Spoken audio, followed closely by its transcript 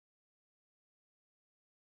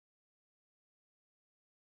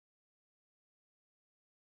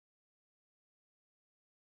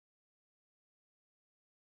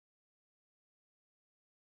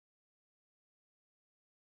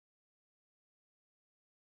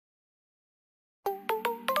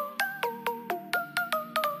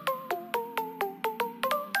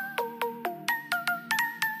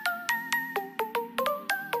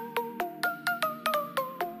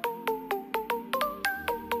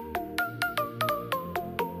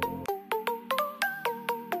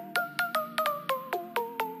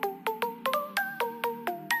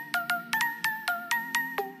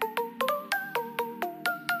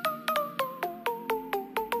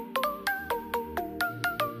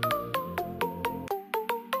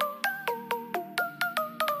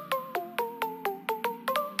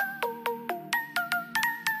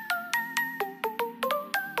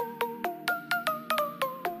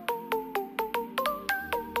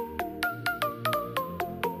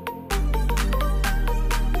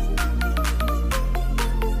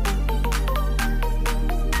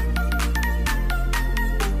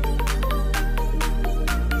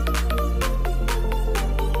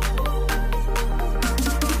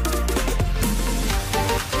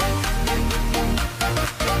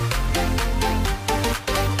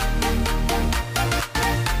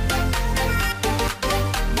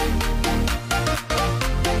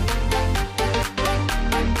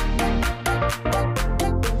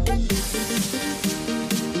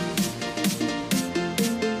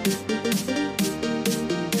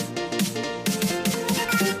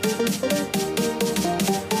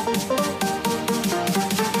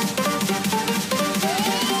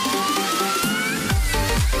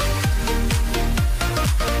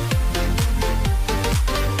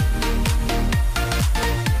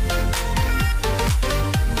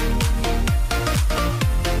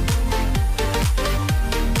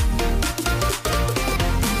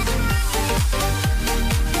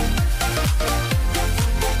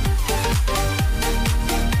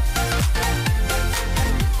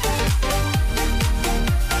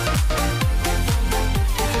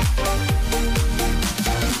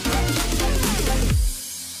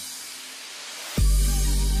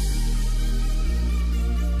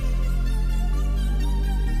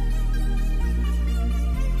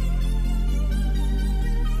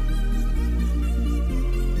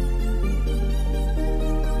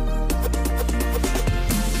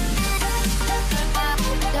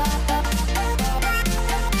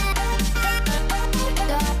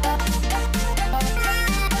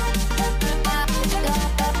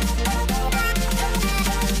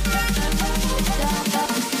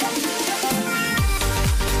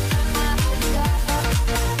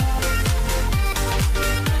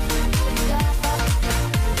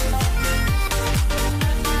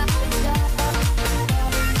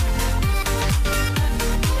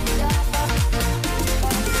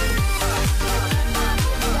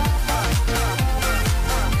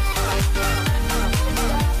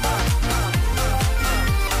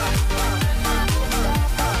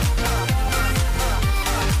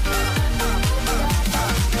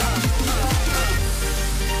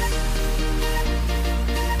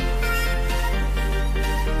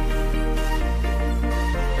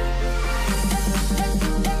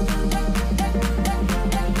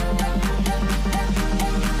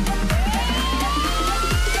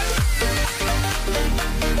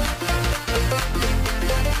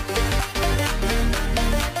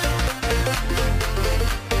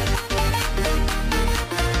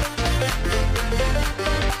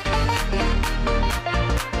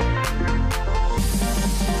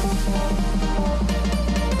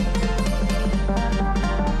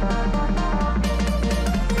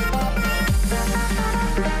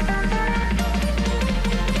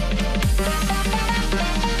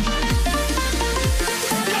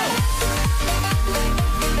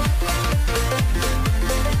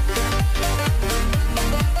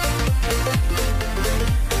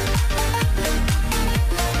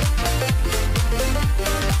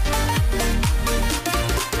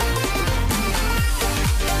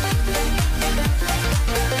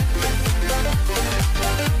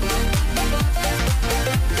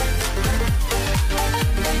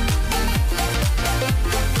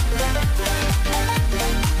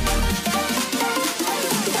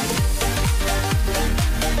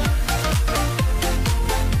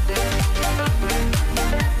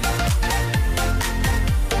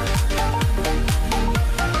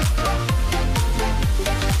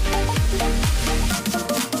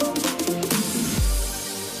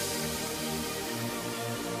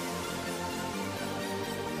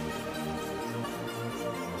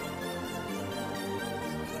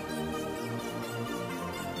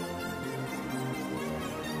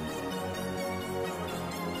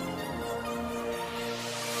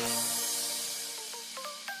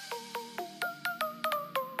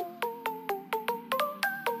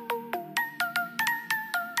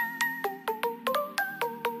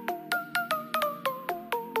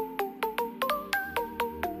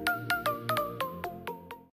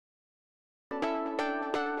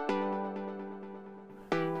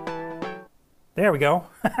There we go.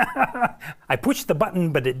 I pushed the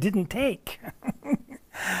button, but it didn't take.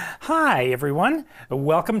 Hi, everyone.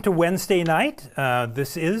 Welcome to Wednesday night.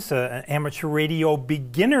 This is an amateur radio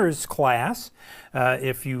beginners class.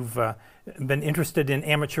 If you've been interested in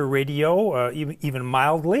amateur radio, even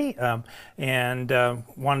mildly, and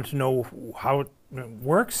wanted to know how it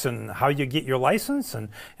works and how you get your license and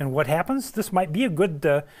what happens, this might be a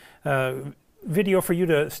good video for you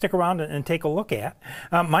to stick around and take a look at.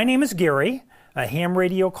 My name is Gary. Ham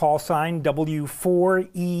radio call sign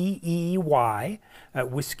W4EEY,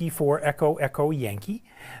 Whiskey 4 Echo Echo Yankee.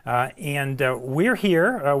 And we're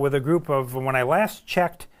here with a group of, when I last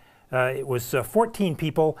checked, it was 14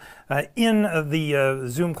 people in the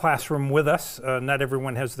Zoom classroom with us. Not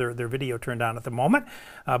everyone has their video turned on at the moment,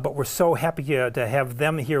 but we're so happy to have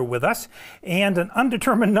them here with us. And an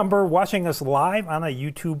undetermined number watching us live on a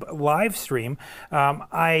YouTube live stream.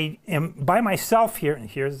 I am by myself here, and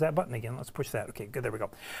here's that button again. Let's push that. Okay, good, there we go.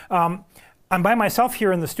 I'm by myself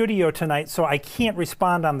here in the studio tonight, so I can't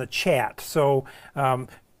respond on the chat. So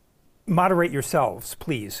moderate yourselves,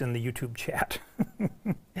 please, in the YouTube chat.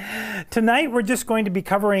 Tonight we're just going to be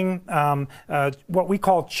covering what we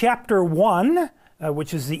call Chapter 1,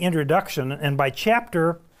 which is the introduction, and by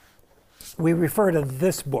chapter we refer to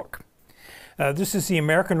this book. This is the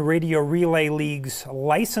American Radio Relay League's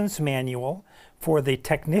license manual for the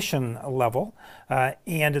technician level,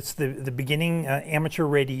 and it's the beginning amateur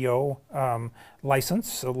radio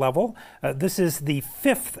license level. This is the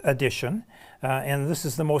 5th edition. And this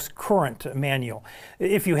is the most current manual.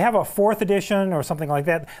 If you have a 4th edition or something like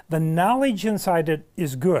that, the knowledge inside it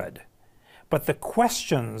is good. But the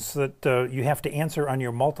questions that you have to answer on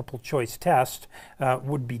your multiple choice test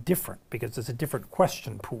would be different because it's a different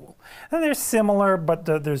question pool. And they're similar, but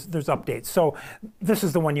there's updates. So this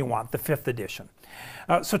is the one you want, the 5th edition.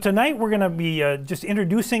 So tonight we're going to be just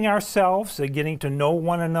introducing ourselves, getting to know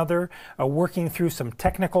one another, working through some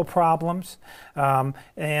technical problems. And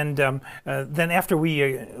then after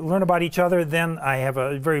we learn about each other, then I have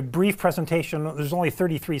a very brief presentation. There's only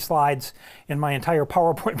 33 slides in my entire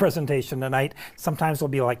PowerPoint presentation tonight. Sometimes there'll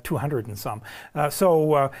be like 200 and some.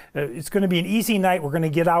 So it's going to be an easy night. We're going to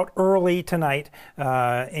get out early tonight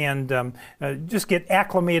and just get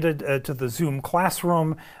acclimated to the Zoom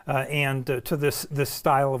classroom and to this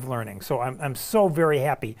style of learning. So I'm so very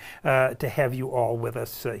happy to have you all with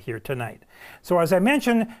us here tonight. So as I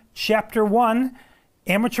mentioned, Chapter 1,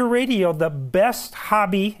 amateur radio, the best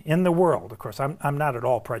hobby in the world. Of course, I'm not at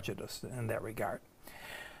all prejudiced in that regard.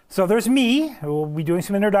 So there's me. We'll be doing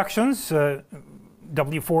some introductions.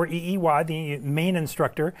 W4EEY, the main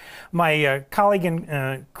instructor. My colleague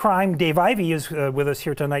in crime, Dave Ivey, is with us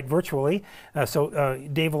here tonight virtually. So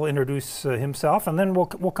Dave will introduce himself, and then we'll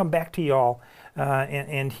come back to you all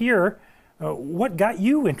and hear what got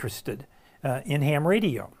you interested in ham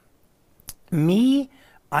radio. Me,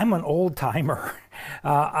 I'm an old timer.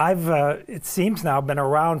 I've, it seems now, been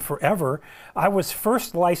around forever. I was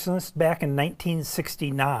first licensed back in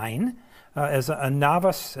 1969 as a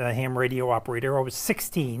novice ham radio operator. I was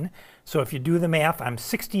 16, so if you do the math, I'm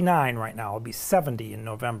 69 right now. I'll be 70 in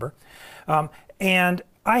November. And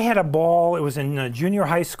I had a ball. It was in junior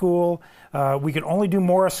high school. We could only do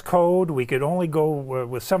Morse code. We could only go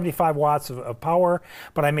with 75 watts of power,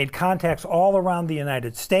 but I made contacts all around the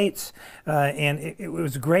United States, and it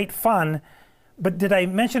was great fun. But did I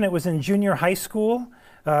mention it was in junior high school?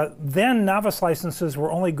 Then novice licenses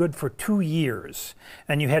were only good for 2 years,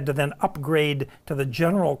 and you had to then upgrade to the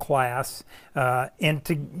general class. And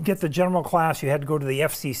to get the general class, you had to go to the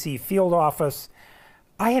FCC field office.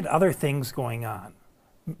 I had other things going on.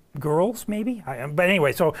 Girls, maybe? But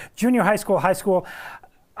anyway, so junior high school,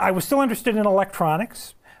 I was still interested in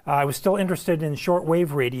electronics. I was still interested in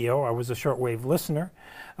shortwave radio. I was a shortwave listener,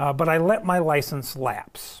 but I let my license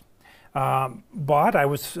lapse. But I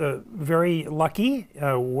was very lucky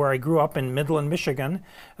where I grew up in Midland, Michigan.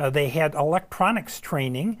 They had electronics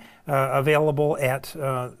training available at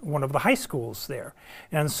one of the high schools there.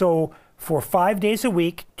 And so for 5 days a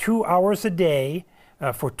week, 2 hours a day,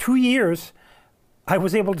 for 2 years, I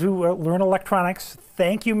was able to learn electronics.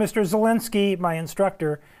 Thank you, Mr. Zielinski, my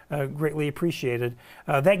instructor. Greatly appreciated.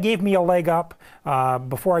 That gave me a leg up.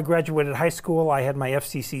 Before I graduated high school, I had my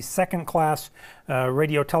FCC 2nd class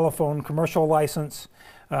radio telephone commercial license,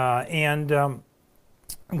 and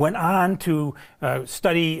went on to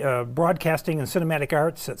study broadcasting and cinematic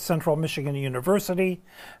arts at Central Michigan University,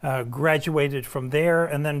 graduated from there,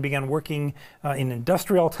 and then began working in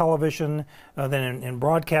industrial television, then in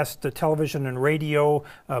broadcast television and radio,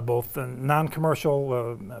 both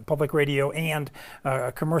non-commercial public radio and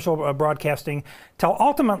commercial broadcasting, till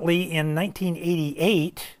ultimately in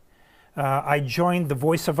 1988, I joined the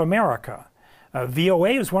Voice of America.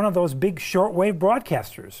 VOA is one of those big shortwave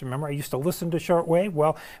broadcasters. Remember, I used to listen to shortwave?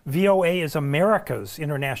 Well, VOA is America's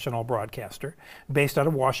international broadcaster based out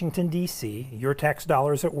of Washington, D.C., your tax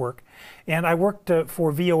dollars at work. And I worked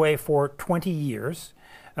for VOA for 20 years.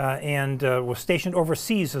 And was stationed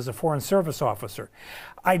overseas as a Foreign Service officer.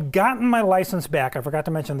 I'd gotten my license back, I forgot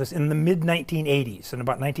to mention this, in the mid-1980s. In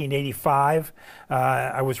about 1985,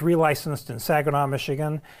 I was relicensed in Saginaw,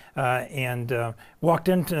 Michigan, and walked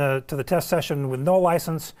into the test session with no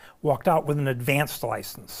license, walked out with an advanced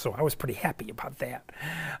license. So I was pretty happy about that.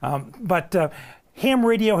 But ham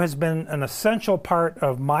radio has been an essential part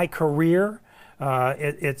of my career.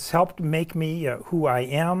 It's helped make me who I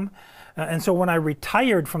am. And so when I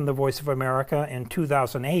retired from the Voice of America in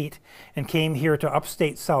 2008 and came here to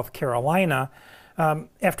upstate South Carolina,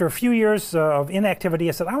 after a few years of inactivity,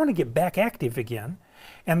 I said, I want to get back active again.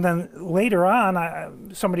 And then later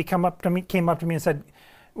on, somebody came up to me and said,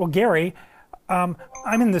 well, Gary, I'm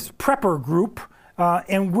in this prepper group,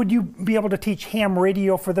 and would you be able to teach ham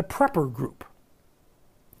radio for the prepper group?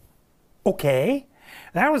 Okay.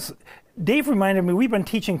 Dave reminded me, we've been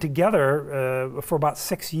teaching together for about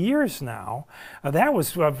 6 years now. That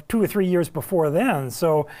was 2 or 3 years before then,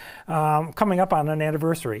 so coming up on an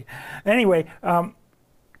anniversary. Anyway,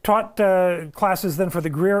 taught classes then for the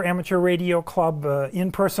Greer Amateur Radio Club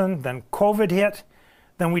in person, then COVID hit.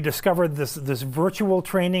 Then we discovered this virtual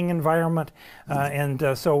training environment,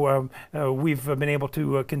 so we've been able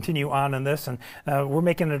to continue on in this, and we're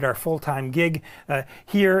making it our full-time gig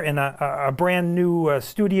here in a brand new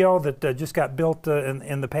studio that just got built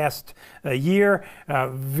in the past year.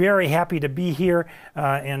 Very happy to be here,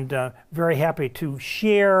 and very happy to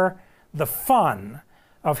share the fun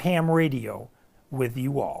of ham radio with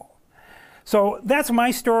you all. So that's my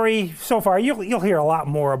story so far. You'll hear a lot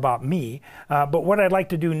more about me, but what I'd like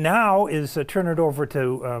to do now is turn it over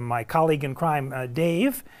to my colleague in crime,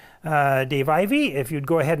 Dave Ivey. If you'd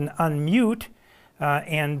go ahead and unmute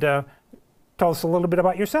and tell us a little bit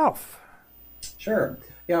about yourself. Sure.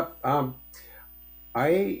 Yep. I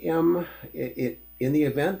am, in the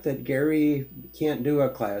event that Gary can't do a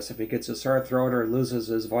class, if he gets a sore throat or loses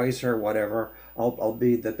his voice or whatever, I'll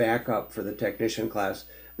be the backup for the technician class.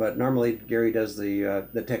 But normally Gary does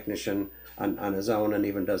the technician on his own and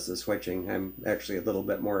even does the switching. I'm actually a little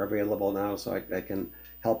bit more available now, so I can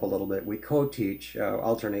help a little bit. We co-teach,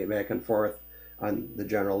 alternate back and forth on the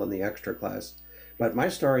general and the extra class. But my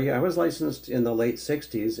story, I was licensed in the late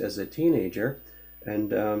 60s as a teenager, and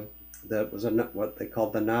that was what they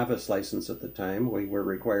called the novice license at the time. We were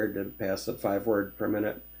required to pass a 5-word per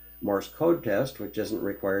minute Morse code test, which isn't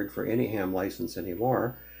required for any ham license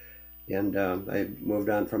anymore. And I moved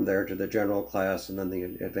on from there to the general class and then the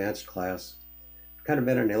advanced class. Kind of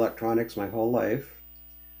been in electronics my whole life.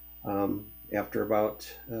 After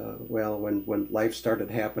about, when life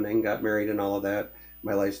started happening, got married and all of that,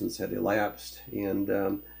 my license had elapsed, and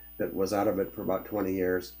it was out of it for about 20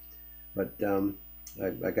 years. But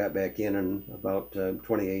I got back in about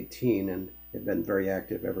 2018 and have been very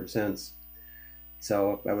active ever since.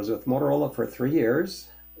 So I was with Motorola for 3 years.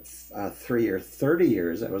 30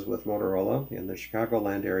 years I was with Motorola in the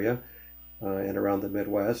Chicagoland area and around the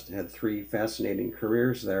Midwest. Had 3 fascinating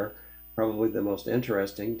careers there. Probably the most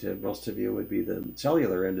interesting to most of you would be the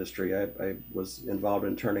cellular industry. I was involved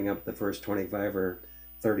in turning up the first 25 or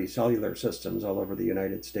 30 cellular systems all over the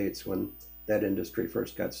United States when that industry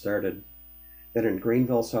first got started. Been in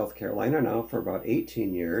Greenville, South Carolina now for about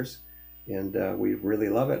 18 years, and we really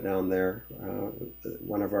love it down there.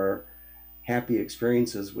 One of our happy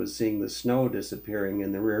experiences was seeing the snow disappearing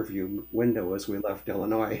in the rearview window as we left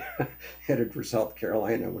Illinois, headed for South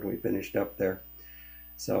Carolina when we finished up there.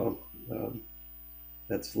 So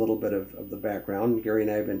that's a little bit of the background. Gary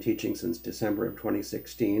and I have been teaching since December of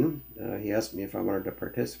 2016. He asked me if I wanted to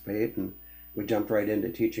participate, and we jumped right into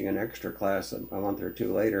teaching an extra class a month or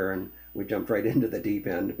 2 later, and we jumped right into the deep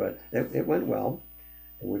end, but it went well.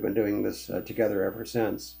 And we've been doing this together ever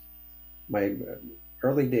since. My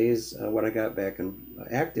early days, when I got back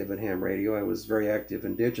active in ham radio, I was very active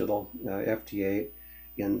in digital, FT8,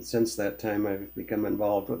 and since that time I've become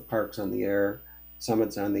involved with Parks on the Air,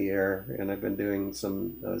 Summits on the Air, and I've been doing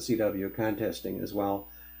some CW contesting as well.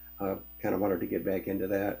 Kind of wanted to get back into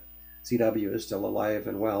that. CW is still alive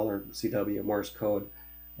and well, or CW Morse code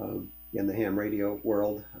in the ham radio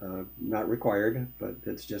world. Not required, but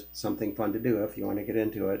it's just something fun to do if you want to get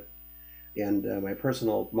into it. And my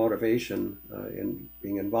personal motivation in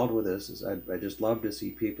being involved with this is I just love to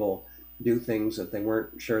see people do things that they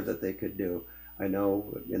weren't sure that they could do. I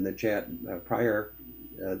know in the chat prior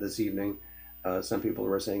this evening, Some people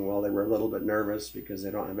were saying, well, they were a little bit nervous because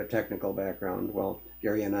they don't have a technical background. Well,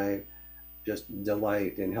 Gary and I just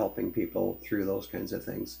delight in helping people through those kinds of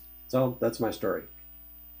things. So that's my story.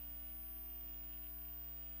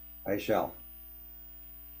 I shall.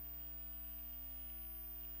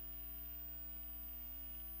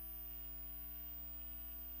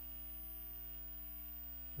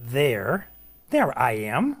 There I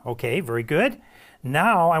am. Okay, very good.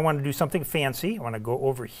 Now I want to do something fancy. I want to go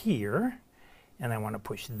over here and I want to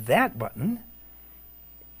push that button.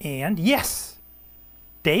 And yes,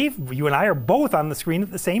 Dave, you and I are both on the screen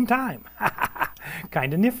at the same time.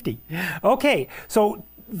 Kind of nifty. Okay, so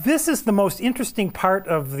this is the most interesting part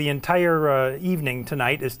of the entire evening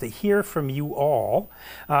tonight, is to hear from you all.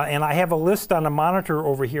 And I have a list on a monitor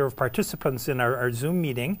over here of participants in our Zoom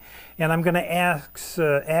meeting. And I'm going to ask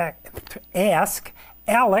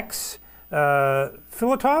Alex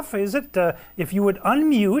Filatov, is it, if you would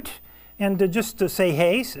unmute and just to say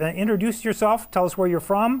hey, introduce yourself, tell us where you're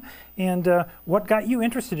from, and what got you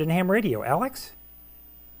interested in ham radio. Alex?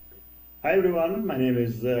 Hi everyone, my name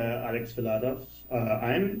is Alex Filatov.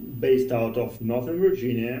 I'm based out of Northern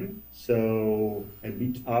Virginia, so a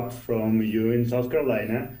bit up from you in South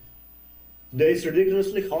Carolina. Today it's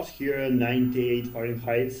ridiculously hot here, 98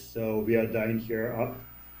 Fahrenheit, so we are dying here up.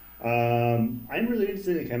 I'm really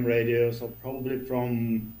interested in ham radio, so probably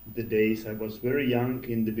from the days I was very young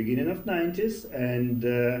in the beginning of 90s,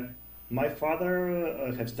 and my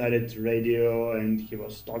father have started radio, and he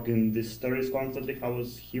was talking these stories constantly, how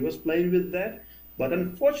he was playing with that. But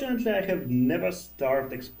unfortunately, I have never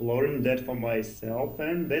started exploring that for myself,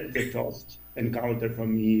 and that's the first encounter for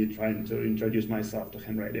me trying to introduce myself to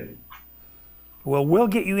ham radio. Well, we'll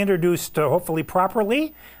get you introduced hopefully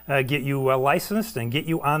properly, get you licensed, and get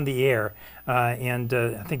you on the air, and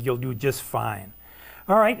I think you'll do just fine.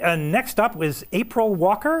 All right, next up is April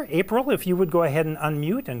Walker. April, if you would go ahead and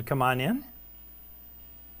unmute and come on in.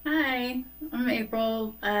 Hi, I'm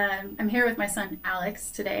April. I'm here with my son Alex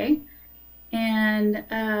today, and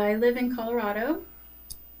I live in Colorado,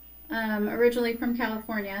 originally from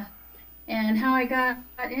California. And how I got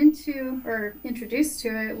into or introduced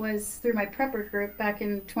to it was through my prepper group back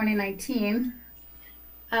in 2019.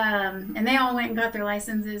 And they all went and got their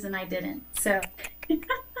licenses and I didn't. So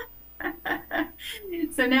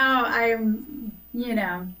so now I'm,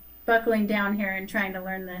 buckling down here and trying to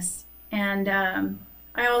learn this. And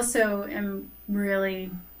I also am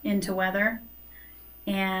really into weather.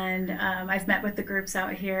 And I've met with the groups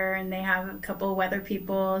out here and they have a couple of weather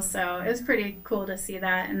people. So it was pretty cool to see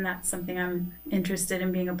that. And that's something I'm interested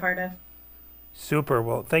in being a part of. Super.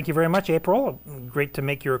 Well, thank you very much, April. Great to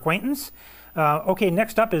make your acquaintance. Okay,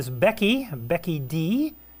 next up is Becky, Becky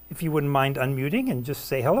D. If you wouldn't mind unmuting and just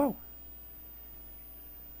say hello.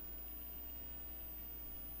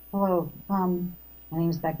 Hello, my name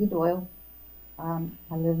is Becky Doyle. I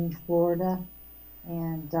live in Florida,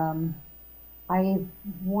 and I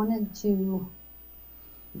wanted to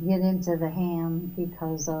get into the ham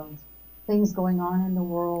because of things going on in the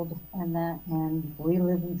world and we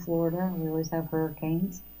live in Florida. We always have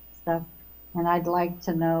hurricanes, stuff, and I'd like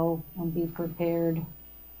to know and be prepared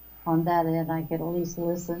on that end. I could at least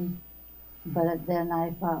listen, but then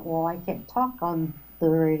I thought, well, I can't talk on the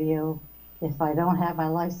radio if I don't have my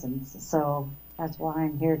license, so that's why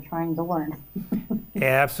I'm here trying to learn.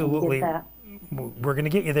 Absolutely. We're going to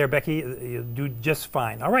get you there, Becky. You'll do just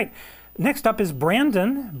fine. All right. Next up is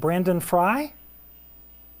Brandon. Brandon Fry.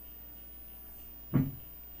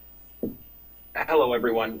 Hello,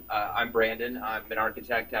 everyone. I'm Brandon. I'm an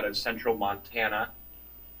architect out of central Montana,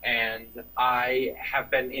 and I have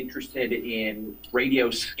been interested in radio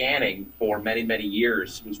scanning for many, many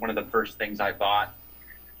years. It was one of the first things I bought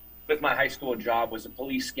with my high school job was a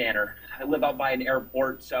police scanner. I live out by an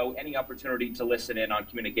airport, so any opportunity to listen in on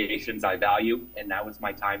communications I value, and now is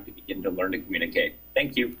my time to begin to learn to communicate.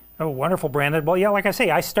 Thank you. Oh, wonderful, Brandon. Well, yeah, like I say,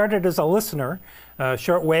 I started as a listener,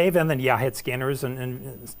 shortwave, and then, yeah, I had scanners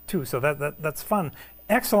and too, so that's fun.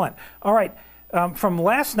 Excellent. All right. From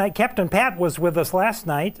last night, Captain Pat was with us last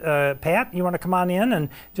night. Pat, you want to come on in and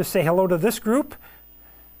just say hello to this group?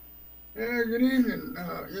 Yeah, good evening.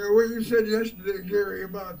 What you said yesterday, Gary,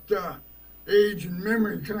 about age and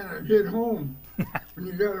memory kind of hit home. When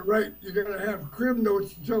you got to write, you got to have crib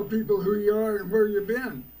notes to tell people who you are and where you've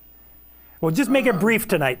been. Well, just make it brief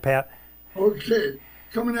tonight, Pat. Okay.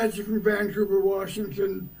 Coming at you from Vancouver,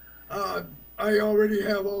 Washington. I already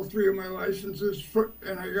have all three of my licenses,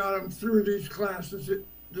 and I got them through these classes,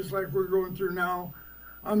 just like we're going through now.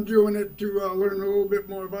 I'm doing it to learn a little bit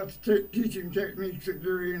more about the teaching techniques that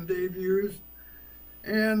Gary and Dave use.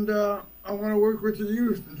 And I want to work with the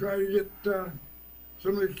youth and try to get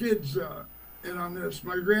some of the kids in on this.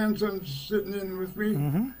 My grandson's sitting in with me,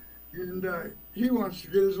 and he wants to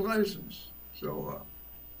get his license. So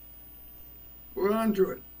we're on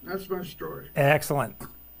to it. That's my story. Excellent.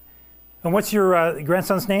 And what's your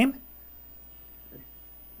grandson's name?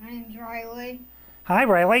 My name's Riley. Hi,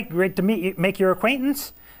 Riley. Great to meet you, make your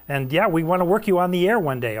acquaintance. And yeah, we want to work you on the air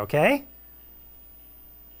one day, okay?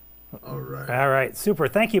 All right. All right, super.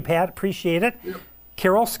 Thank you, Pat. Appreciate it. Yep.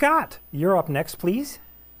 Carol Scott, you're up next, please.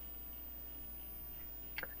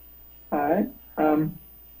 Hi.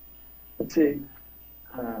 Let's see.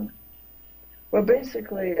 Well,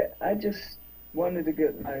 basically, I just wanted to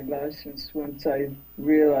get my license once I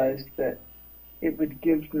realized that it would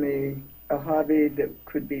give me a hobby that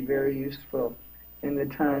could be very useful in the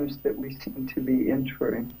times that we seem to be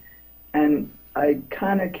entering. And I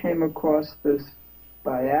kind of came across this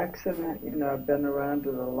by accident. You know, I've been around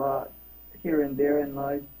it a lot here and there in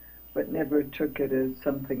life, but never took it as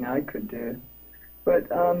something I could do. But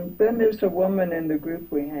then there's a woman in the group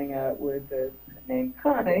we hang out with named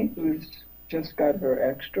Connie, who's just got her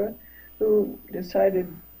extra, who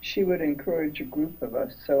decided she would encourage a group of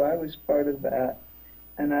us. So I was part of that.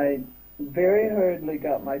 And I very hurriedly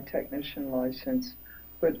got my technician license,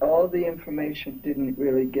 but all the information didn't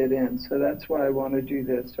really get in. So that's why I want to do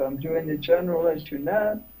this. So I'm doing the general, as you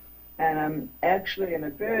know, and I'm actually in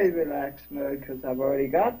a very relaxed mode because I've already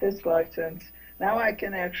got this license. Now I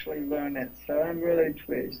can actually learn it. So I'm really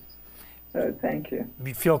pleased. So thank you.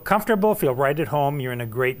 You feel comfortable, feel right at home. You're in a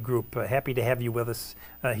great group. Happy to have you with us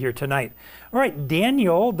here tonight. All right,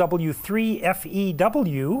 Daniel,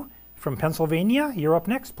 W3FEW from Pennsylvania. You're up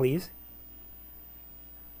next, please.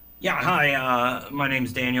 Yeah, hi, my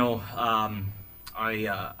name's Daniel. I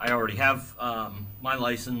already have my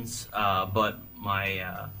license, but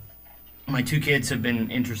my two kids have been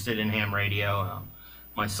interested in ham radio.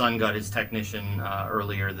 My son got his technician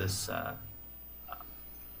earlier this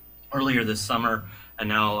summer, and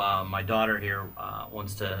now my daughter here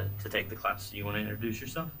wants to take the class. Do you want to introduce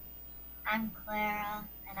yourself? I'm Clara,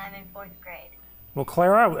 and I'm in 4th grade. Well,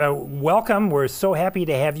 Clara, welcome. We're so happy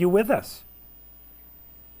to have you with us.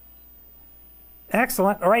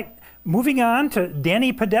 Excellent. All right, moving on to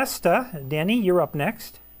Danny Podesta. Danny, you're up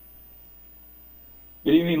next.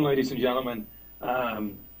 Good evening, ladies and gentlemen.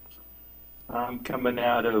 I'm coming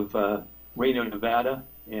out of Reno, Nevada,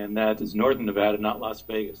 and that is northern Nevada, not Las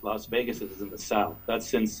Vegas. Las Vegas is in the south. That's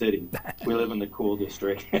Sin City. We live in the cool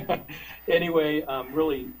district. Anyway, I'm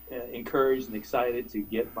really encouraged and excited to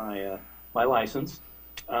get my license.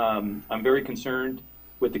 I'm very concerned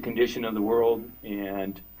with the condition of the world,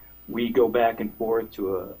 and we go back and forth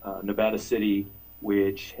to a Nevada city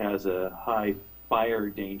which has a high fire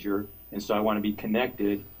danger, and so I want to be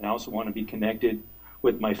connected. I also want to be connected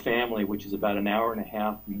with my family, which is about an hour and a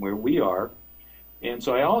half from where we are. And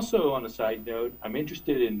so I also, on a side note, I'm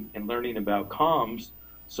interested in learning about comms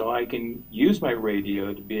so I can use my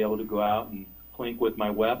radio to be able to go out and plink with my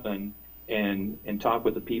weapon and talk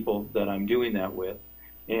with the people that I'm doing that with.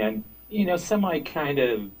 And, you know, semi kind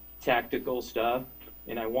of tactical stuff.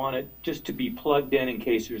 And I want it just to be plugged in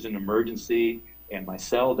case there's an emergency and my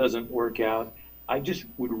cell doesn't work out. I just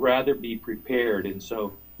would rather be prepared. And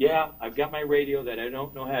so, yeah, I've got my radio that I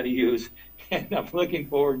don't know how to use, and I'm looking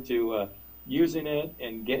forward to using it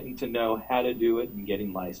and getting to know how to do it and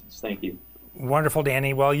getting licensed. Thank you. Wonderful,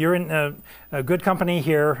 Danny. Well, you're in a good company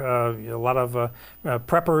here. A lot of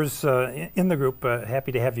preppers in the group.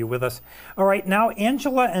 Happy to have you with us. All right, now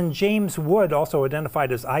Angela and James Wood, also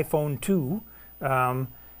identified as iPhone 2.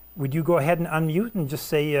 Would you go ahead and unmute and just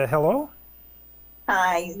say hello?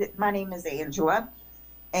 Hi, my name is Angela,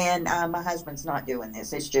 and my husband's not doing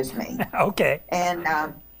this. It's just me. Okay. And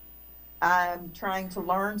I'm trying to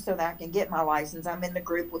learn so that I can get my license. I'm in the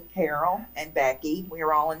group with Carol and Becky.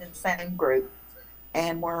 We're all in the same group,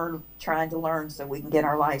 and we're trying to learn so we can get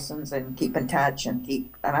our license and keep in touch and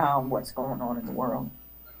keep an eye on what's going on in the world.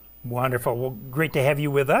 Wonderful. Well, great to have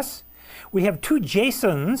you with us. We have two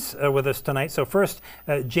Jasons with us tonight. So first,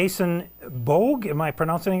 Jason Bogue. Am I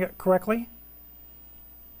pronouncing it correctly?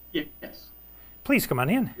 Yes. Please come on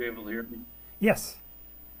in. You able to hear me? Yes.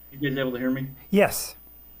 You guys able to hear me? Yes.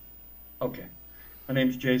 Okay. My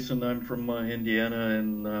name's Jason. I'm from Indiana,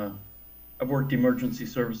 and I've worked emergency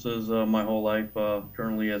services my whole life,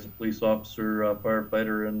 currently as a police officer,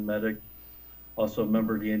 firefighter, and medic. Also a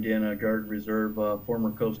member of the Indiana Guard Reserve,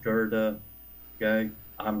 former Coast Guard guy.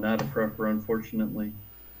 I'm not a prepper, unfortunately.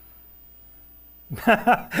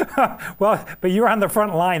 Well, but you're on the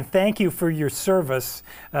front line. Thank you for your service.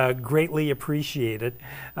 Greatly appreciated.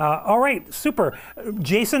 All right, super.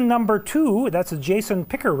 Jason number 2, that's a Jason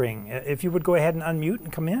Pickering. If you would go ahead and unmute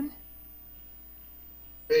and come in.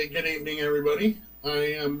 Hey, good evening, everybody.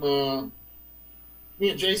 Me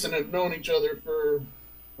and Jason have known each other for,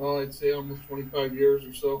 I'd say almost 25 years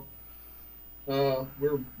or so.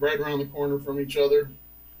 We're right around the corner from each other.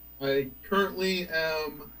 I currently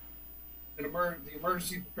am the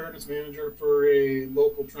emergency preparedness manager for a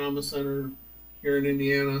local trauma center here in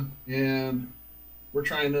Indiana, and we're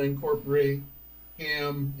trying to incorporate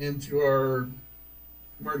CAM into our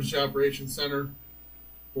emergency operations center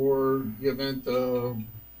for the event of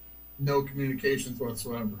no communications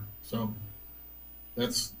whatsoever. So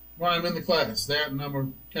that's why I'm in the class. That, and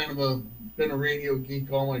been a radio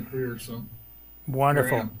geek all my career. So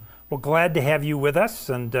Wonderful. Well, glad to have you with us.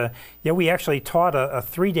 And yeah, we actually taught a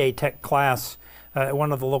 3-day tech class at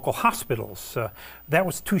one of the local hospitals. That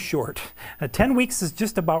was too short. 10 weeks is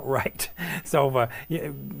just about right. So yeah,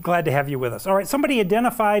 glad to have you with us. All right, somebody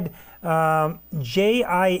identified JIMC1,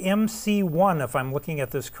 if I'm looking at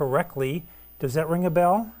this correctly. Does that ring a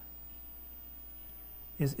bell?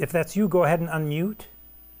 If that's you, go ahead and unmute.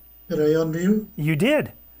 Did I unmute? You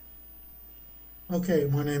did. Okay,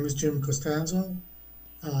 my name is Jim Costanzo.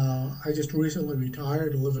 I just recently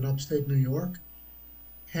retired to live in upstate New York.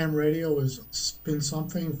 Ham radio has been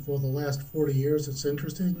something for the last 40 years that's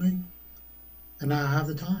interested me, and I have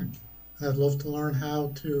the time. I'd love to learn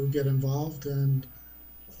how to get involved and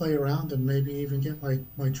play around and maybe even get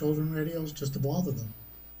my children radios just to bother them.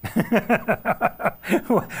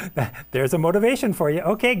 There's a motivation for you.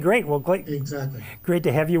 Okay, great. Well, great. Exactly. Great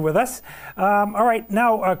to have you with us. All right,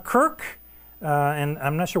 now Kirk, and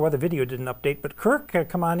I'm not sure why the video didn't update, but Kirk,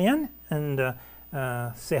 come on in and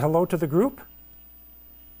say hello to the group.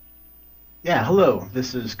 Yeah, hello.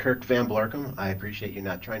 This is Kirk Van Blorkum. I appreciate you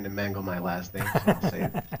not trying to mangle my last name. So I'll say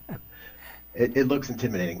it looks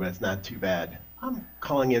intimidating, but it's not too bad. I'm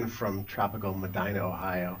calling in from tropical Medina,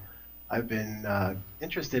 Ohio. I've been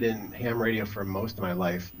interested in ham radio for most of my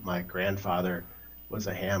life. My grandfather was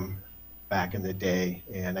a ham back in the day,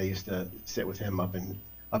 and I used to sit with him up in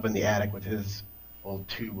the attic with his old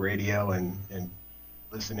tube radio and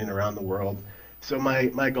listen in around the world. So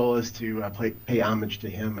my goal is to pay homage to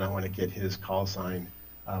him, and I want to get his call sign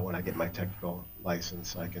when I get my technical license,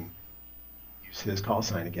 so I can use his call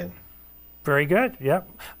sign again. Very good. Yep.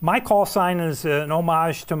 My call sign is an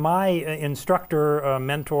homage to my instructor,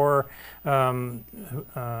 mentor,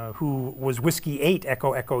 who was Whiskey 8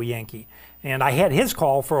 Echo Echo Yankee. And I had his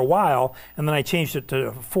call for a while, and then I changed it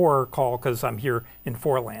to 4 call because I'm here in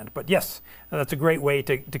 4 land. But yes, that's a great way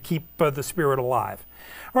to keep the spirit alive.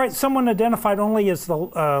 All right, someone identified only as the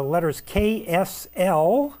letters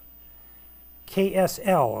KSL.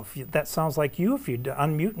 KSL, if that sounds like you, if you'd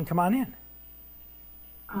unmute and come on in.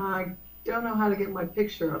 I don't know how to get my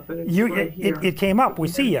picture up, but it's right here. It came up. We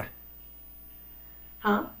see you.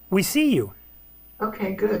 Huh? We see you.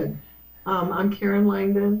 Okay, good. I'm Karen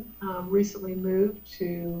Langdon. Recently moved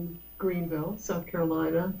to Greenville, South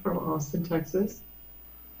Carolina, from Austin, Texas.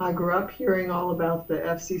 I grew up hearing all about the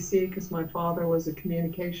FCC because my father was a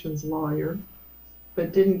communications lawyer,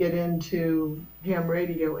 but didn't get into ham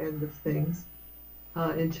radio end of things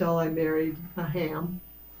until I married a ham,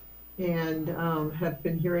 and have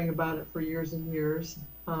been hearing about it for years and years.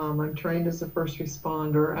 I'm trained as a first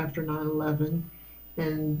responder after 9/11,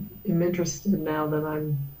 and am interested now that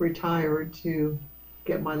I'm retired to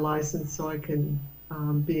get my license so I can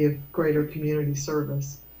be of greater community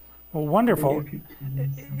service. Well, wonderful.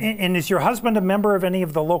 And is your husband a member of any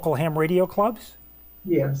of the local ham radio clubs?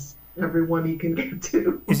 Yes, everyone he can get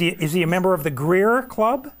to. Is he a member of the Greer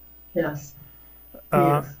Club? Yes.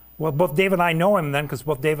 Yes. Well, both Dave and I know him then, because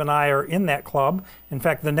both Dave and I are in that club. In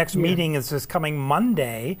fact, the next meeting is this coming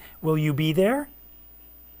Monday. Will you be there?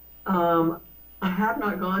 I have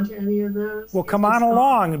not gone to any of those. Well, come on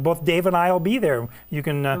along. Both Dave and I will be there. You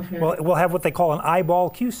can. Okay. We'll have what they call an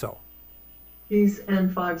eyeball QSO. He's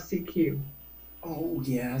N5CQ. Oh,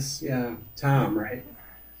 yes. Yeah. Tom, right?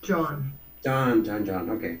 John. John.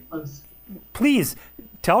 Okay. Close. Please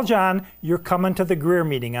tell John you're coming to the Greer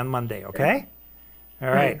meeting on Monday, okay? All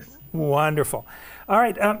right. Thanks. Wonderful. All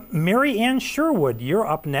right. Mary Ann Sherwood, you're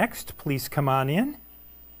up next. Please come on in.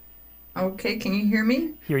 Okay. Can you hear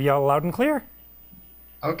me? Hear you all loud and clear.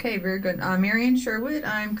 Okay. Very good. Mary Ann Sherwood.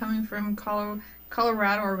 I'm coming from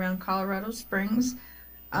Colorado, or around Colorado Springs.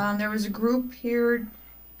 There was a group here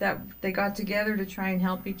that they got together to try and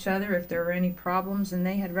help each other if there were any problems, and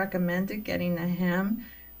they had recommended getting a ham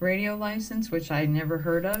radio license, which I never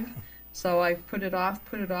heard of. So I put it off.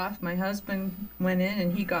 My husband went in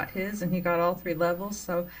and he got his, and he got all 3 levels.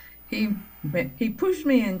 So he pushed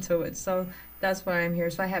me into it. So that's why I'm here.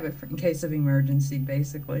 So I have it in case of emergency,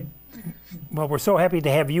 basically. Well, we're so happy to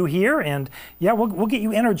have you here, and yeah, we'll get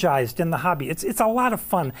you energized in the hobby. It's a lot of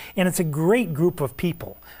fun, and it's a great group of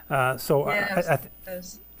people. So Yes, I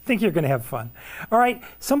think you're going to have fun. All right,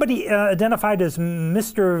 somebody identified as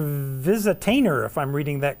Mr. Visitainer, if I'm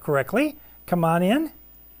reading that correctly. Come on in.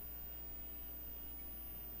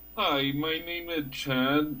 Hi, my name is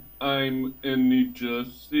Chad. I'm in New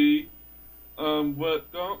Jersey.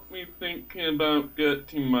 What got me thinking about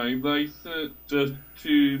getting my license just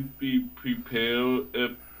to be prepared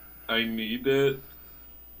if I need it,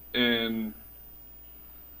 and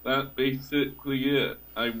that's basically it.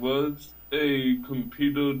 I was a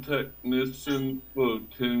computer technician for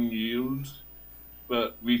 10 years,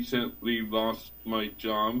 but recently lost my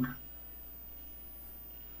job.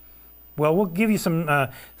 Well, we'll give you some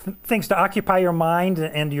things to occupy your mind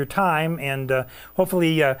and your time, and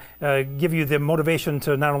hopefully give you the motivation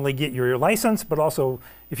to not only get your license, but also,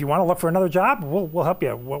 if you want to look for another job, we'll help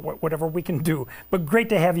you, whatever we can do. But great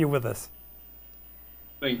to have you with us.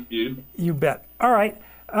 Thank you. You bet. All right.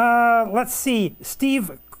 Let's see.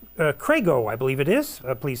 Steve Crago, I believe it is.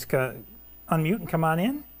 Please unmute and come on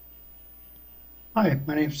in. Hi,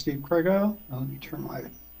 my name is Steve Crago. Let me turn my...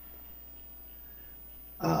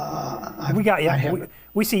 we got you.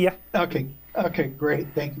 We see you. Okay. Okay, great.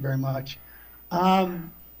 Thank you very much.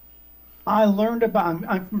 I learned about,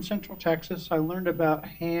 I'm from Central Texas. I learned about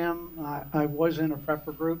ham. I was in a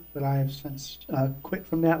prepper group, but I have since quit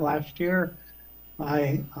from that last year.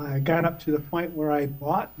 I got up to the point where I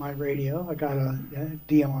bought my radio. I got a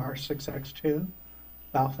DMR 6X2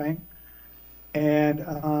 Baofeng.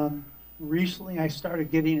 And recently I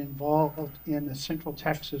started getting involved in the Central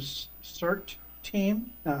Texas CERT team,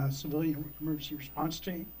 Civilian Emergency Response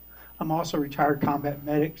Team. I'm also a retired combat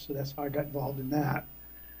medic, so that's how I got involved in that.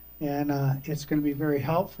 And it's going to be very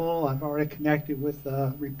helpful. I've already connected with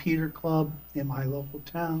a repeater club in my local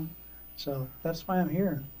town, so that's why I'm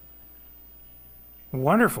here.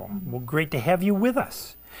 Wonderful. Well, great to have you with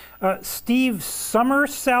us. Steve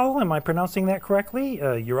Summersell, am I pronouncing that correctly?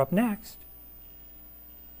 You're up next.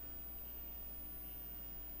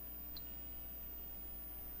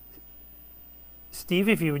 Steve,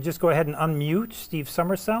 if you would just go ahead and unmute Steve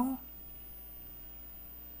Summersell.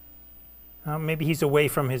 Maybe he's away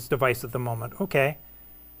from his device at the moment. Okay.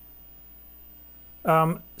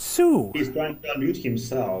 Sue. He's trying to unmute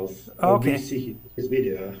himself. Okay. We see his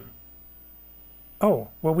video. Oh,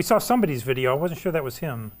 well, we saw somebody's video. I wasn't sure that was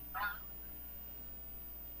him.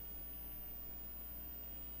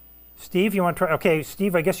 Steve, you want to try? Okay,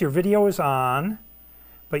 Steve, I guess your video is on,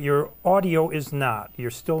 but your audio is not.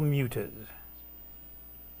 You're still muted.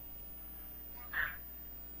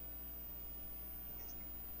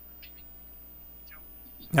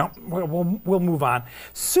 No, we'll move on.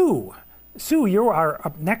 Sue, you are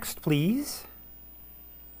up next, please.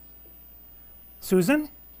 Susan?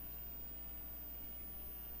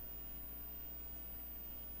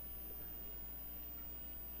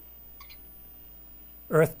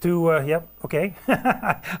 Earth 2, yep, okay.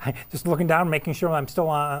 Just looking down, making sure I'm still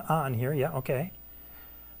on here. Yeah, okay.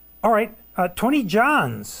 All right, Tony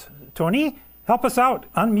Johns. Tony, help us out.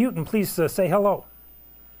 Unmute and please say hello.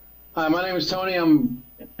 Hi, my name is Tony. I'm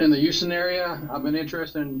in the Houston area. I've been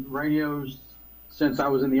interested in radios since I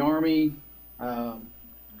was in the Army.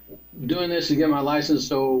 Doing this to get my license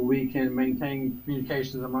so we can maintain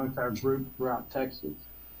communications amongst our group throughout Texas.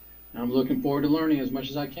 I'm looking forward to learning as much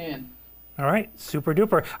as I can. All right, super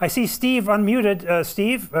duper. I see Steve unmuted.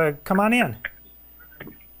 Steve, come on in.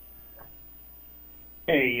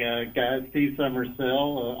 Hey, guys, Steve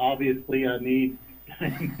Summersell. Obviously, I need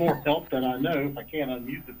more help than I know if I can't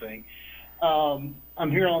unmute the thing. I'm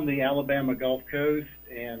here on the Alabama Gulf Coast,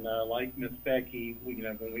 and like Miss Becky,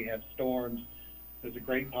 when we have storms, there's a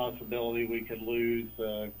great possibility we could lose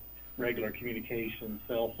regular communication,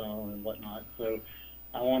 cell phone, and whatnot. So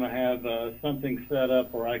I want to have something set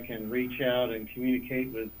up where I can reach out and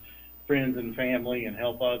communicate with friends and family and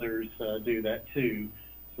help others do that too,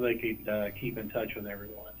 so they could keep in touch with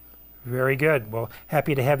everyone. Very good. Well,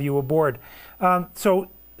 happy to have you aboard. So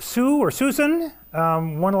Sue or Susan,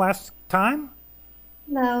 one last time?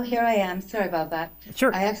 No, here I am. Sorry about that.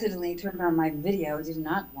 Sure. I accidentally turned on my video. Did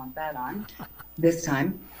not want that on this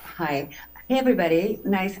time. Hi. Hey, everybody.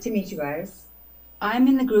 Nice to meet you guys. I'm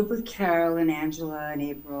in the group with Carol and Angela and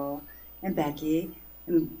April and Becky.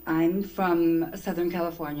 And I'm from Southern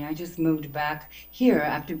California. I just moved back here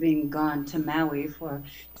after being gone to Maui for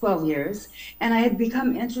 12 years. And I had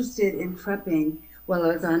become interested in prepping while I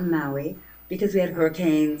was on Maui because we had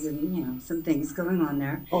hurricanes and, some things going on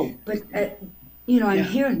there. Oh. But, I'm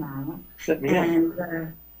here now. Set me up.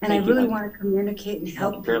 And And I really want to communicate and I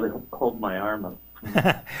help barely people. hold my arm up.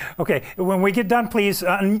 Okay, when we get done, please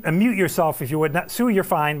unmute yourself if you would. Not Sue, you're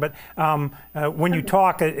fine, but when you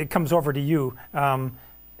talk, it comes over to you. Go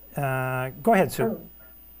ahead, Sue.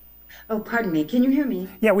 Oh, pardon me. Can you hear me?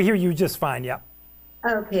 Yeah, we hear you just fine. Yeah.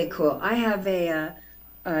 Okay, cool. I have a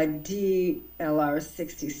DLR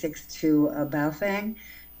 66 a Baofeng,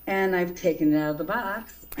 and I've taken it out of the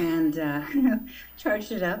box and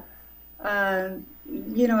charged it up.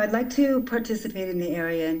 You know, I'd like to participate in the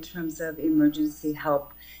area in terms of emergency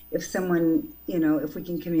help. If someone, you know, if we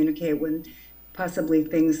can communicate when possibly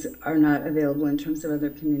things are not available in terms of other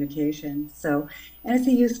communication. So, and it's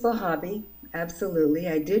a useful hobby. Absolutely.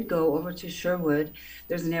 I did go over to Sherwood.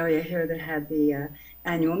 There's an area here that had the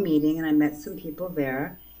annual meeting, and I met some people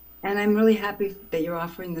there. And I'm really happy that you're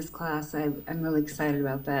offering this class. I'm really excited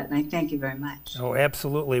about that, and I thank you very much. Oh,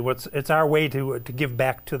 absolutely. It's our way to give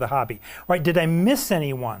back to the hobby. All right, did I miss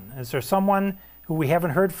anyone? Is there someone who we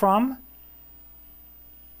haven't heard from?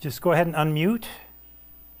 Just go ahead and unmute.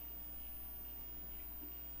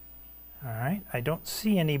 All right, I don't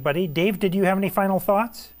see anybody. Dave, did you have any final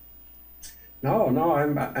thoughts? No,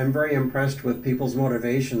 I'm very impressed with people's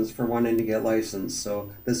motivations for wanting to get licensed.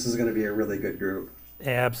 So this is going to be a really good group.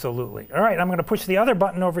 Absolutely. All right, I'm going to push the other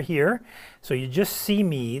button over here. So you just see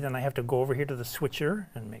me. Then I have to go over here to the switcher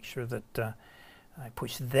and make sure that I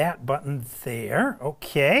push that button there.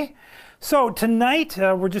 Okay. So tonight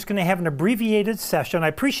we're just going to have an abbreviated session. I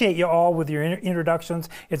appreciate you all with your introductions.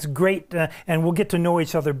 It's great, and we'll get to know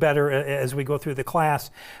each other better as we go through the class.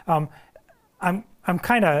 I'm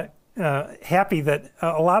kind of happy that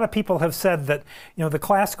a lot of people have said that, you know, the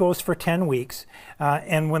class goes for 10 weeks,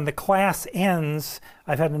 and when the class ends,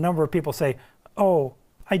 I've had a number of people say, "Oh,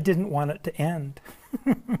 I didn't want it to end."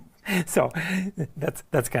 So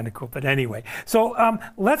that's kind of cool. But anyway, so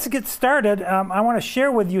let's get started. I want to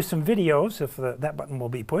share with you some videos, if that button will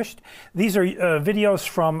be pushed. These are videos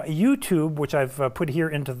from YouTube, which I've put here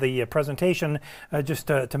into the presentation just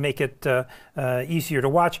to make it easier to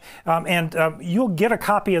watch. And you'll get a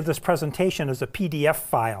copy of this presentation as a PDF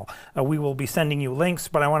file. We will be sending you links,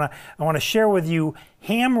 but I want to share with you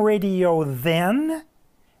ham radio then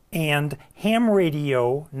and ham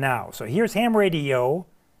radio now. So here's ham radio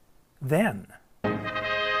then.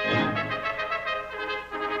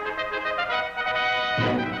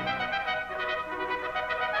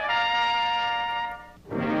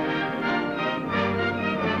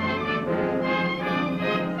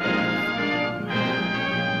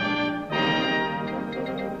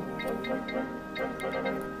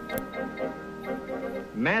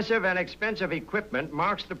 Massive and expensive equipment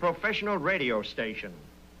marks the professional radio station.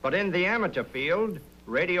 But in the amateur field,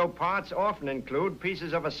 radio parts often include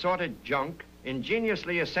pieces of assorted junk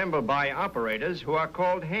ingeniously assembled by operators who are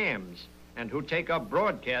called hams and who take up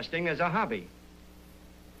broadcasting as a hobby.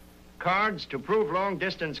 Cards to prove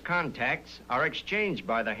long-distance contacts are exchanged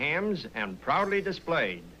by the hams and proudly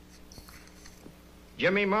displayed.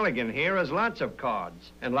 Jimmy Mulligan here has lots of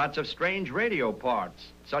cards and lots of strange radio parts,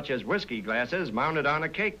 such as whiskey glasses mounted on a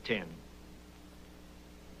cake tin.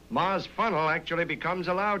 Ma's funnel actually becomes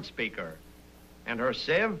a loudspeaker, and her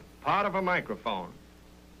sieve part of a microphone.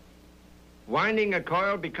 Winding a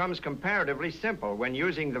coil becomes comparatively simple when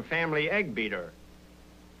using the family egg beater.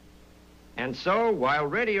 And so, while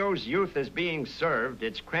radio's youth is being served,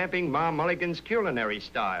 it's cramping Ma Mulligan's culinary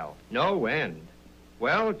style. No end.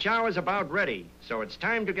 Well, chow is about ready, so it's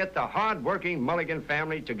time to get the hard-working Mulligan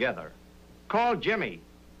family together. Call Jimmy.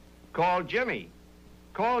 Call Jimmy.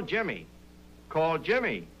 Call Jimmy. Call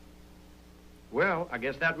Jimmy. Well, I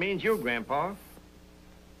guess that means you, Grandpa.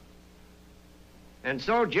 And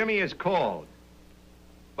so Jimmy is called.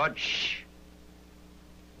 But shh.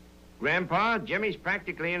 Grandpa, Jimmy's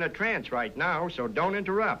practically in a trance right now, so don't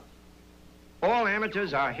interrupt. All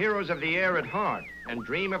amateurs are heroes of the air at heart and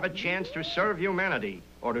dream of a chance to serve humanity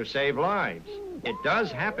or to save lives. It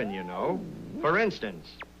does happen, you know. For instance,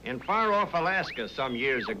 in far-off Alaska some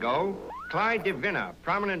years ago, Clyde DeVinna,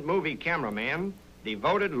 prominent movie cameraman,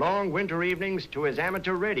 devoted long winter evenings to his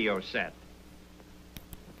amateur radio set.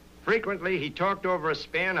 Frequently, he talked over a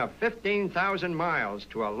span of 15,000 miles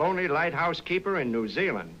to a lonely lighthouse keeper in New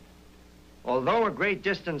Zealand. Although a great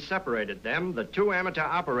distance separated them, the two amateur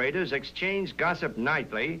operators exchanged gossip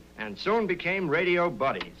nightly and soon became radio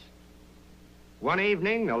buddies. One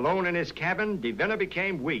evening, alone in his cabin, DeVinna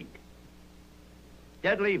became weak.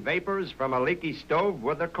 Deadly vapors from a leaky stove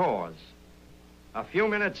were the cause. A few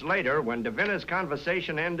minutes later, when DeVinna's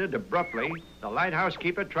conversation ended abruptly, the lighthouse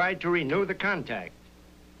keeper tried to renew the contact.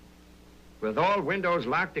 With all windows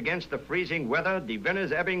locked against the freezing weather,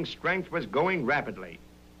 DeVinna's ebbing strength was going rapidly.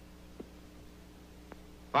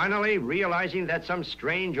 Finally, realizing that some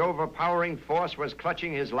strange, overpowering force was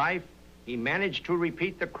clutching his life, he managed to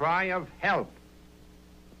repeat the cry of help.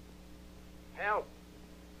 Help!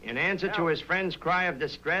 In answer to his friend's cry of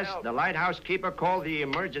distress, the lighthouse keeper called the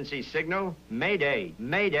emergency signal, Mayday,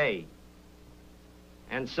 Mayday.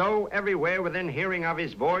 And so, everywhere within hearing of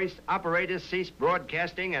his voice, operators ceased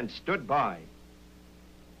broadcasting and stood by.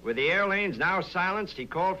 With the air lanes now silenced, he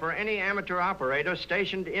called for any amateur operator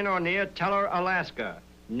stationed in or near Teller, Alaska.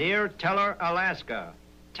 Near Teller, Alaska.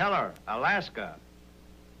 Teller, Alaska.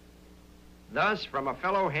 Thus, from a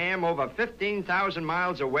fellow ham over 15,000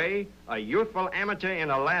 miles away, a youthful amateur in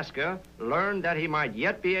Alaska learned that he might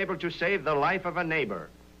yet be able to save the life of a neighbor.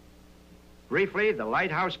 Briefly, the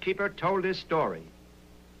lighthouse keeper told his story.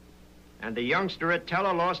 And the youngster at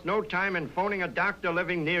Teller lost no time in phoning a doctor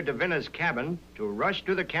living near Davina's cabin to rush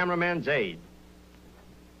to the cameraman's aid.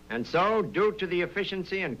 And so, due to the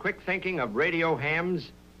efficiency and quick thinking of radio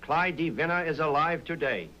hams, Clyde Davina is alive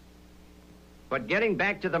today. But getting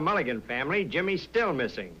back to the Mulligan family, Jimmy's still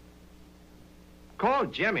missing. Call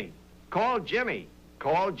Jimmy. Call Jimmy.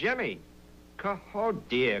 Call Jimmy. Oh,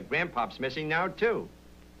 dear. Grandpop's missing now, too.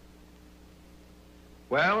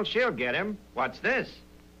 Well, she'll get him. What's this?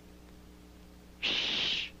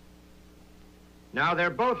 Shh. Now they're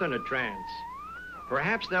both in a trance.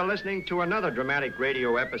 Perhaps they're listening to another dramatic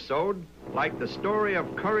radio episode, like the story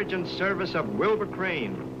of courage and service of Wilbur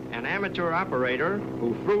Crane, an amateur operator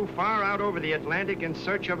who flew far out over the Atlantic in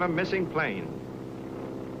search of a missing plane.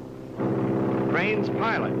 Crane's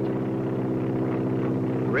pilot,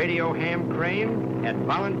 radio ham Crane, had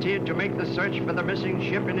volunteered to make the search for the missing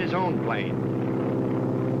ship in his own plane.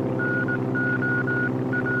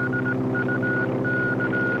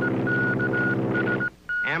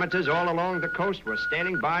 Amateurs all along the coast were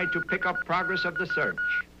standing by to pick up progress of the search.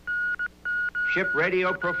 Ship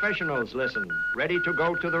radio professionals listened, ready to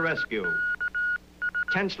go to the rescue.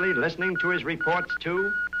 Tensely listening to his reports,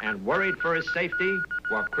 too, and worried for his safety,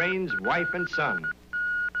 were Crane's wife and son.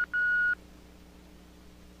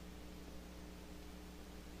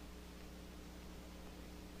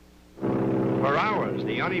 For hours,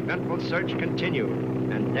 the uneventful search continued,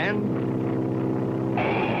 and then...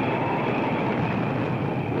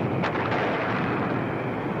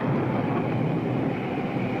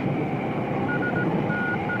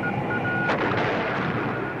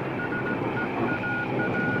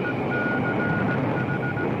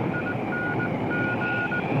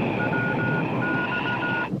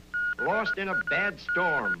 lost in a bad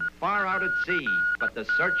storm, far out at sea, but the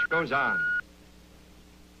search goes on.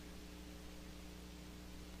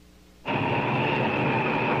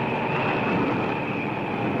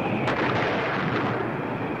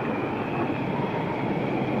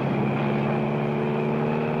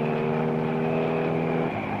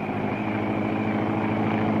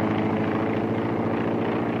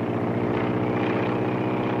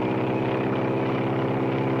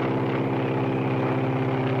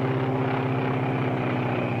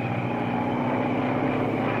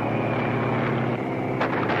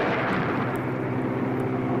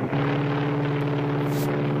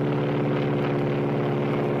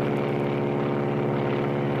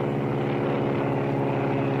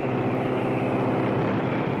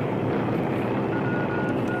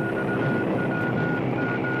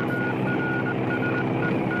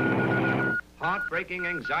 Heartbreaking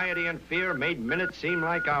anxiety and fear made minutes seem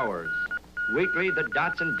like hours. Weekly, the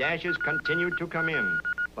dots and dashes continued to come in,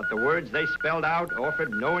 but the words they spelled out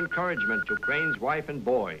offered no encouragement to Crane's wife and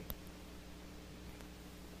boy.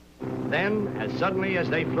 Then, as suddenly as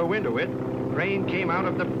they flew into it, Crane came out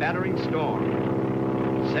of the battering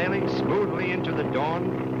storm. Sailing smoothly into the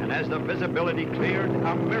dawn, and as the visibility cleared,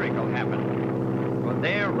 a miracle happened. For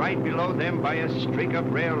there, right below them by a streak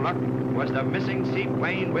of rare luck, was the missing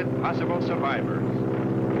seaplane with possible survivors.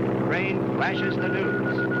 Crane flashes the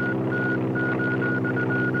news.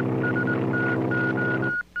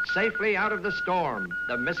 Safely out of the storm,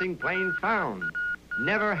 the missing plane found.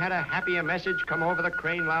 Never had a happier message come over the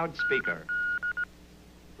Crane loudspeaker.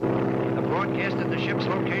 The broadcast at the ship's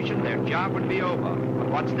location, their job would be over. But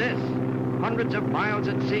what's this? Hundreds of miles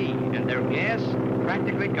at sea, and their gas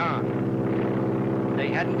practically gone. They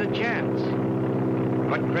hadn't a chance.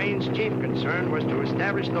 But Crane's chief concern was to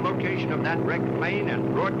establish the location of that wrecked plane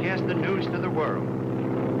and broadcast the news to the world.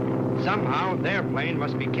 Somehow, their plane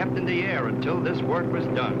must be kept in the air until this work was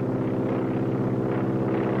done.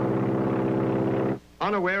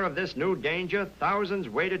 Unaware of this new danger, thousands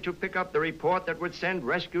waited to pick up the report that would send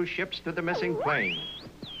rescue ships to the missing plane.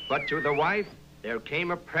 But to the wife, there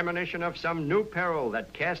came a premonition of some new peril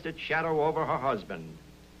that cast its shadow over her husband.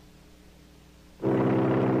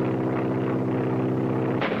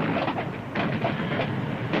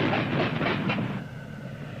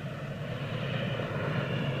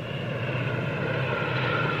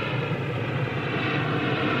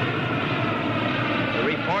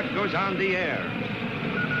 on the air.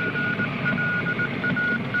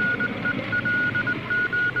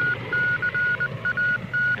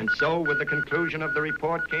 And so, with the conclusion of the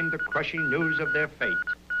report, came the crushing news of their fate.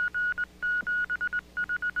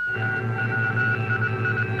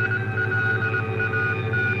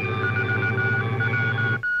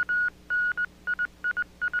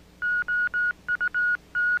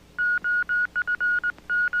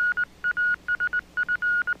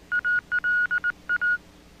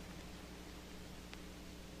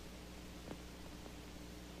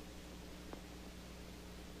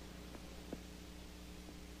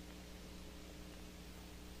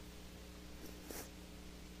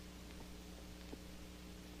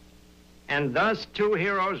 And thus, two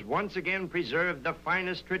heroes once again preserved the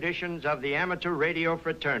finest traditions of the amateur radio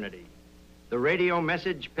fraternity. The radio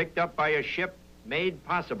message picked up by a ship made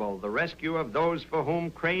possible the rescue of those for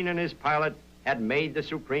whom Crane and his pilot had made the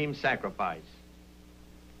supreme sacrifice.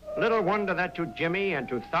 Little wonder that to Jimmy and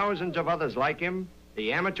to thousands of others like him,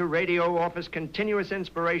 the amateur radio offers continuous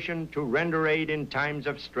inspiration to render aid in times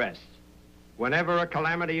of stress. Whenever a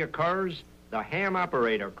calamity occurs, the ham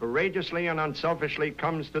operator courageously and unselfishly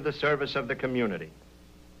comes to the service of the community.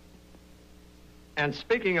 And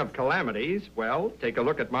speaking of calamities, well, take a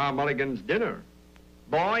look at Ma Mulligan's dinner.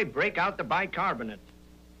 Boy, break out the bicarbonate.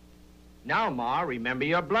 Now, Ma, remember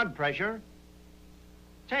your blood pressure.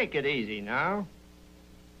 Take it easy now.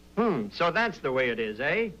 So that's the way it is,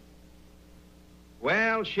 eh?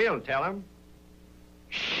 Well, she'll tell him.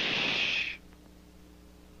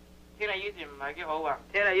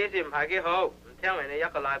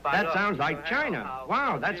 That sounds like China.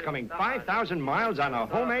 Wow, that's coming 5,000 miles on a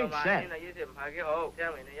homemade set.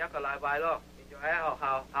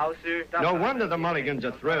 No wonder the Mulligans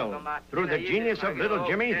are thrilled. Through the genius of little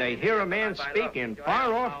Jimmy, they hear a man speak in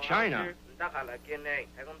far-off China.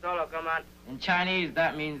 In Chinese,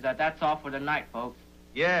 that means that that's all for the night, folks.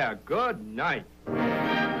 Yeah, good night.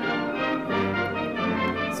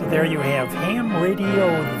 So there you have ham radio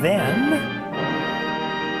then.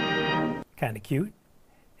 Kind of cute.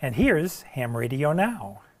 And here's ham radio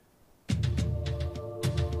now.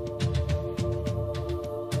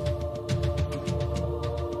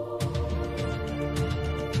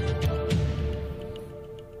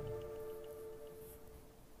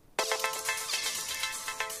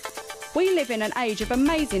 We live in an age of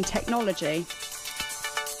amazing technology.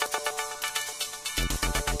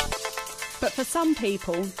 But for some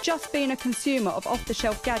people, just being a consumer of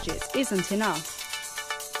off-the-shelf gadgets isn't enough.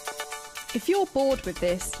 If you're bored with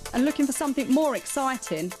this and looking for something more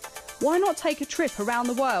exciting, why not take a trip around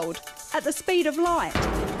the world at the speed of light?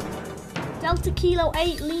 Delta Kilo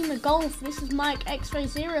 8 Lima Golf, this is Mike X-Ray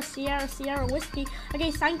 0 Sierra Sierra Whiskey. Okay,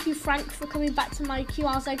 thank you Frank for coming back to my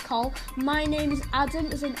QRZ call. My name is Adam,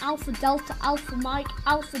 as in Alpha Delta Alpha Mike,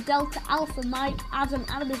 Alpha Delta Alpha Mike,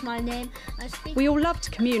 Adam is my name. We all love to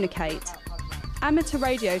communicate. Amateur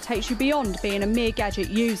radio takes you beyond being a mere gadget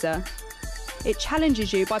user. It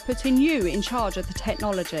challenges you by putting you in charge of the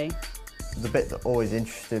technology. The bit that always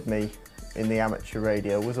interested me in the amateur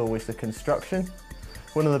radio was always the construction.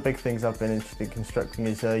 One of the big things I've been interested in constructing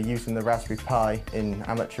is using the Raspberry Pi in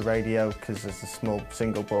amateur radio, because it's a small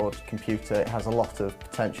single board computer. It has a lot of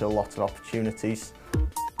potential, a lot of opportunities.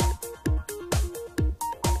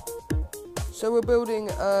 So we're building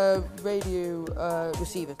a radio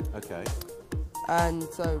receiver. Okay. And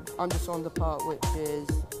so I'm just on the part which is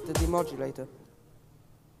the demodulator.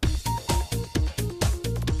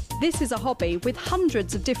 This is a hobby with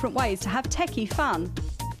hundreds of different ways to have techie fun.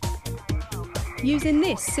 Using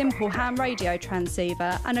this simple ham radio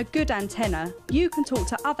transceiver and a good antenna, you can talk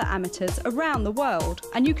to other amateurs around the world,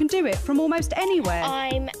 and you can do it from almost anywhere.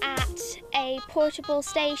 I'm at a portable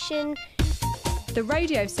station. The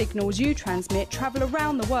radio signals you transmit travel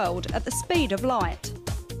around the world at the speed of light.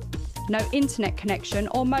 No internet connection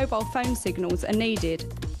or mobile phone signals are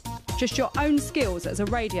needed. Just your own skills as a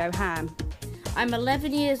radio ham. I'm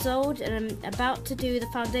 11 years old and I'm about to do the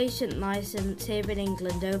foundation license here in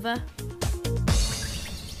England. Over.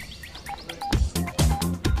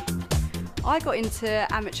 I got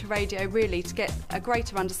into amateur radio really to get a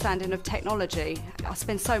greater understanding of technology. I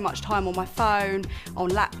spend so much time on my phone, on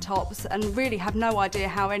laptops, and really have no idea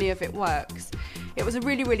how any of it works. It was a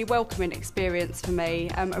really, really welcoming experience for me,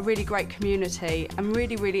 a really great community, and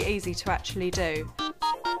really, really easy to actually do.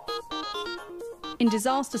 In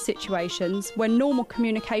disaster situations, when normal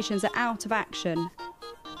communications are out of action,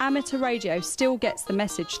 amateur radio still gets the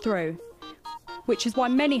message through, which is why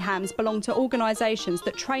many hams belong to organisations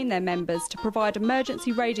that train their members to provide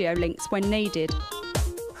emergency radio links when needed.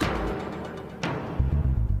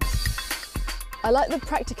 I like the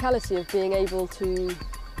practicality of being able to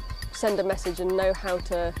send a message and know how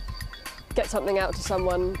to get something out to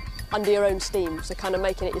someone under your own steam, so kind of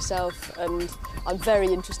making it yourself. And I'm very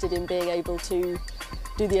interested in being able to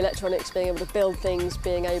do the electronics, being able to build things,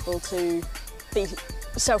 being able to be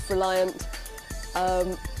self-reliant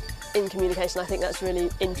in communication. I think that's really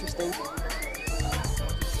interesting.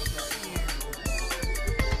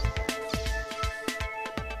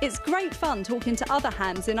 It's great fun talking to other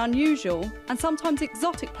hams in unusual and sometimes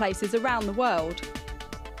exotic places around the world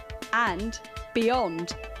and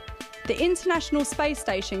beyond. The International Space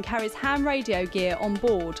Station carries ham radio gear on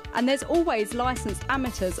board, and there's always licensed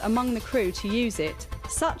amateurs among the crew to use it,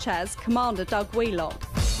 such as Commander Doug Wheelock.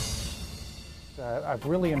 I've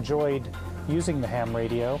really enjoyed using the ham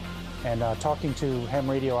radio and talking to ham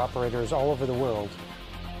radio operators all over the world.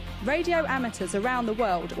 Radio amateurs around the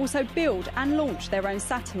world also build and launch their own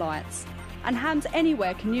satellites, and hams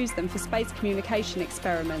anywhere can use them for space communication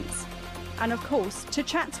experiments, and of course to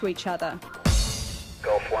chat to each other.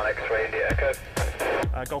 Golf 1 X-ray India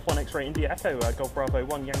Echo. Golf 1 X-ray India Echo, Golf Bravo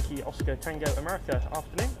 1 Yankee Oscar Tango America.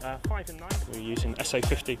 Afternoon, 5 and 9. We're using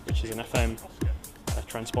SA50, which is an FM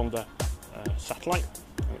transponder satellite,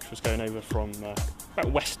 which was going over from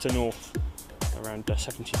about west to north, around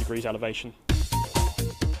 70 degrees elevation.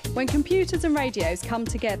 When computers and radios come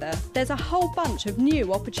together, there's a whole bunch of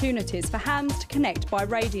new opportunities for hams to connect by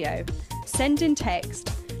radio, sending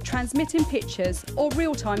text, transmitting pictures or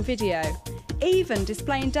real-time video, even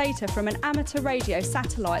displaying data from an amateur radio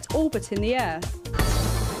satellite orbiting the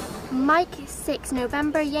Earth. Mike 6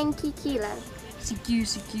 November Yankee Kilo. CQ,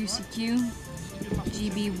 CQ, CQ.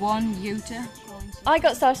 GB1 Utah. I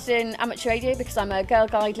got started in amateur radio because I'm a Girl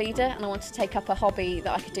Guide leader and I wanted to take up a hobby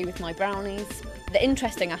that I could do with my brownies. The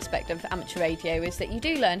interesting aspect of amateur radio is that you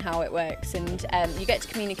do learn how it works, and you get to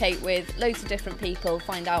communicate with loads of different people,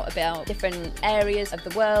 find out about different areas of the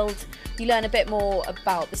world. You learn a bit more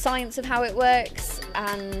about the science of how it works,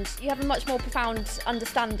 and you have a much more profound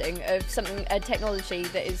understanding of a technology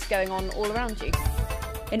that is going on all around you.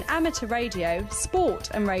 In amateur radio, sport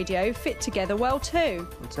and radio fit together well too.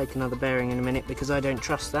 I'll take another bearing in a minute because I don't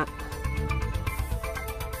trust that.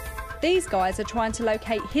 These guys are trying to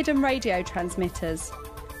locate hidden radio transmitters,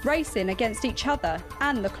 racing against each other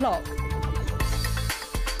and the clock.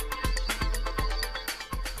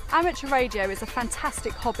 Amateur radio is a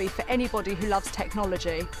fantastic hobby for anybody who loves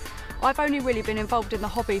technology. I've only really been involved in the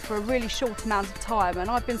hobby for a really short amount of time, and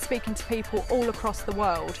I've been speaking to people all across the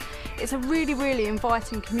world. It's a really, really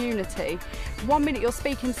inviting community. One minute you're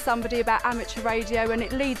speaking to somebody about amateur radio and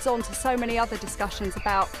it leads on to so many other discussions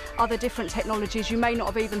about other different technologies you may not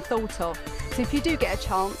have even thought of. So if you do get a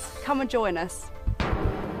chance, come and join us.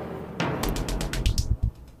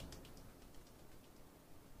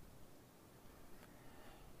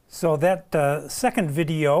 So that second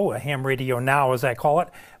video, Ham Radio Now as I call it,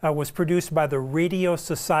 was produced by the Radio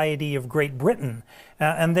Society of Great Britain.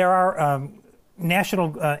 And there are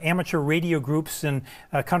national amateur radio groups in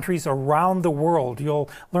countries around the world. You'll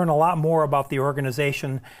learn a lot more about the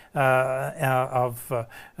organization of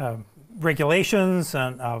regulations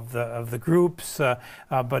and of the groups,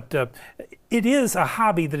 but it is a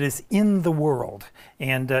hobby that is in the world,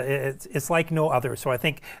 and it's like no other. So I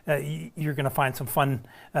think you're going to find some fun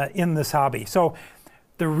in this hobby. So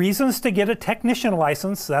the reasons to get a technician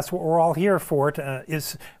license, that's what we're all here for,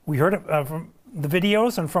 is we heard it from the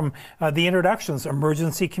videos and from the introductions: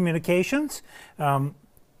 emergency communications,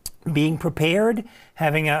 being prepared,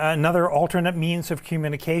 having another alternate means of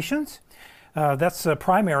communications. That's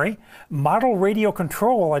primary. Model radio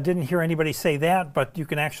control, I didn't hear anybody say that, but you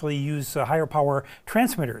can actually use higher power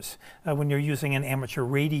transmitters when you're using an amateur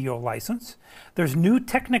radio license. There's new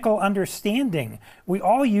technical understanding. We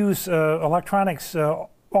all use electronics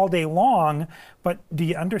all day long, but do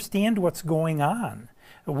you understand what's going on?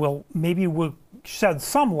 Well, maybe we'll shed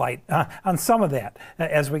some light on some of that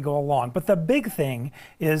as we go along. But the big thing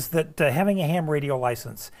is that having a ham radio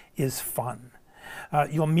license is fun.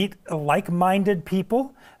 You'll meet like-minded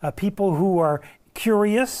people, people who are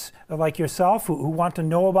curious like yourself, who want to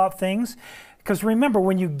know about things. Because remember,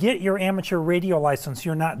 when you get your amateur radio license,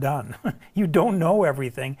 you're not done. You don't know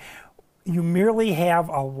everything. You merely have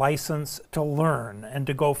a license to learn and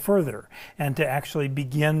to go further and to actually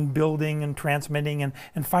begin building and transmitting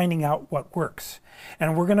and finding out what works.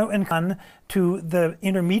 And we're going to incline to the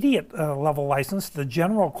intermediate level license, the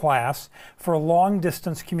general class, for long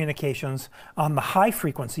distance communications on the high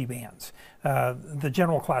frequency bands. The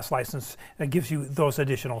general class license gives you those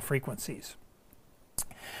additional frequencies.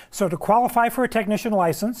 So to qualify for a technician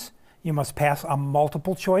license, you must pass a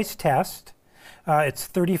multiple choice test. It's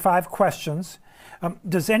 35 questions.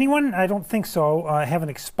 Does anyone, I don't think so, have an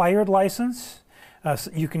expired license?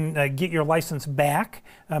 So you can get your license back,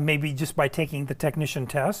 maybe just by taking the technician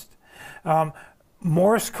test.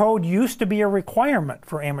 Morse code used to be a requirement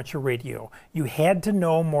for amateur radio. You had to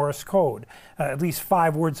know Morse code, at least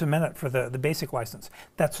 5 words a minute for the basic license.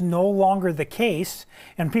 That's no longer the case,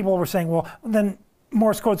 and people were saying, well, then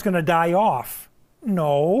Morse code's going to die off.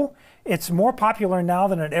 No, it's more popular now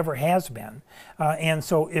than it ever has been. And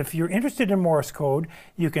so if you're interested in Morse code,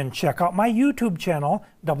 you can check out my YouTube channel,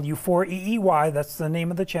 W4EEY, that's the name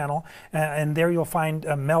of the channel, and there you'll find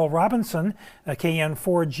Mel Robinson,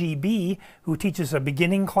 KN4GB, who teaches a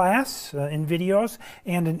beginning class in videos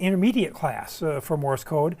and an intermediate class for Morse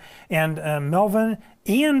code. And Melvin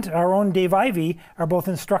and our own Dave Ivey are both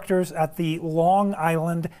instructors at the Long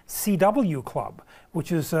Island CW Club,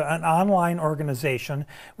 which is an online organization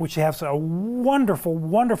which has a wonderful,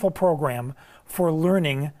 wonderful program for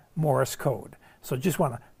learning Morse code. So just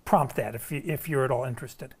want to prompt that if you're at all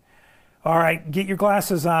interested. All right, get your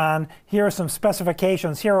glasses on. Here are some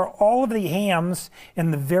specifications. Here are all of the hams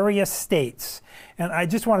in the various states. And I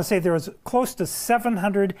just want to say there is close to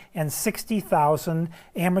 760,000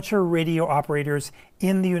 amateur radio operators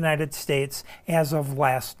in the United States as of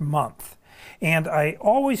last month. And I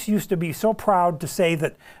always used to be so proud to say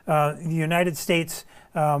that the United States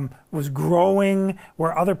was growing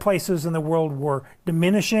where other places in the world were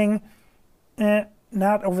diminishing.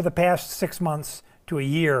 Not over the past 6 months to a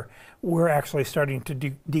year. We're actually starting to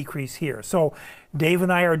decrease here. So Dave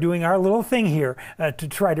and I are doing our little thing here to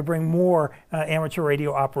try to bring more amateur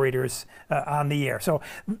radio operators on the air. So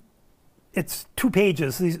it's 2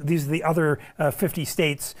 pages. These are the other 50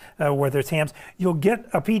 states where there's hams. You'll get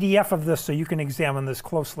a PDF of this so you can examine this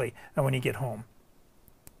closely when you get home.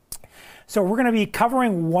 So we're going to be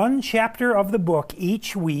covering 1 chapter of the book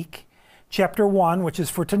each week. Chapter 1, which is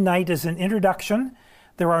for tonight, is an introduction.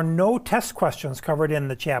 There are no test questions covered in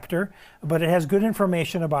the chapter, but it has good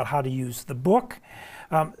information about how to use the book.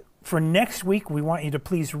 For next week, we want you to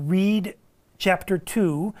please read Chapter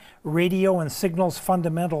 2, Radio and Signals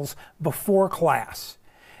Fundamentals, before class.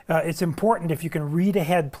 It's important if you can read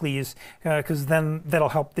ahead, please, because then that'll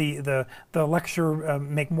help the lecture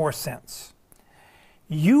make more sense.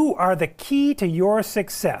 You are the key to your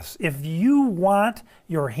success. If you want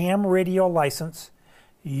your ham radio license,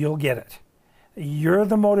 you'll get it. You're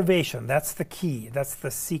the motivation. That's the key. That's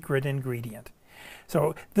the secret ingredient.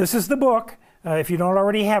 So this is the book. If you don't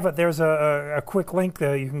already have it, there's a quick link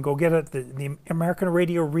there. You can go get it. The American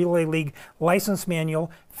Radio Relay League License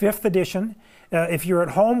Manual, 5th edition. If you're at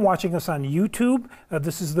home watching us on YouTube,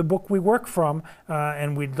 this is the book we work from,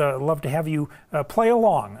 and we'd love to have you play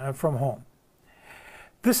along from home.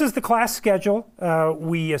 This is the class schedule.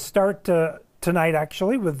 We start tonight,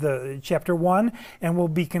 actually, with Chapter 1, and we'll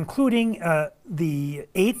be concluding the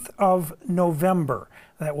 8th of November.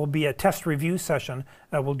 That will be a test review session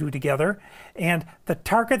we'll do together. And the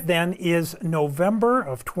target then is November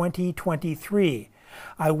of 2023.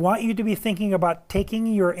 I want you to be thinking about taking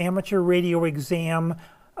your amateur radio exam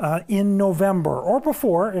in November or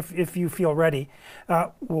before, if you feel ready.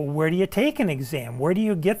 Well, where do you take an exam? Where do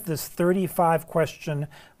you get this 35-question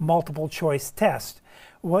multiple choice test?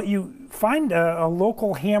 Well, you find a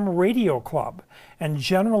local ham radio club, and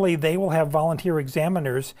generally they will have volunteer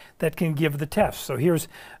examiners that can give the test. So here's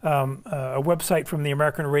a website from the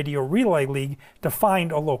American Radio Relay League to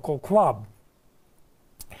find a local club.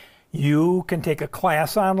 You can take a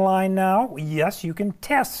class online now. Yes, you can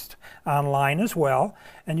test online as well,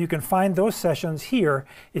 and you can find those sessions here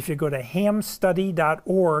if you go to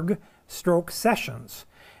hamstudy.org/sessions.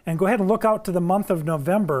 And go ahead and look out to the month of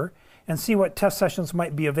November and see what test sessions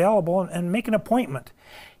might be available and make an appointment.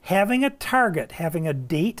 Having a target, having a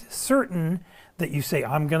date certain that you say,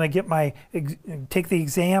 I'm going to get take the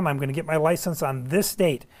exam, I'm going to get my license on this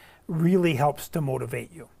date, really helps to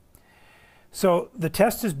motivate you. So the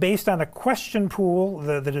test is based on a question pool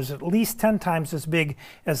that is at least 10 times as big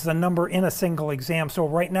as the number in a single exam. So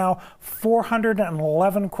right now,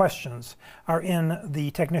 411 questions are in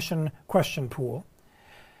the technician question pool.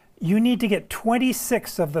 You need to get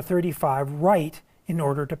 26 of the 35 right in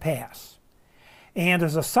order to pass. And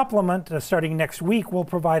as a supplement, starting next week, we'll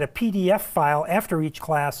provide a PDF file after each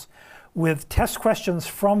class with test questions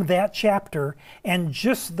from that chapter and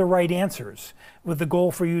just the right answers, with the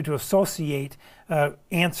goal for you to associate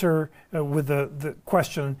answer with the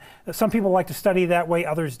question. Some people like to study that way,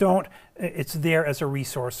 others don't. It's there as a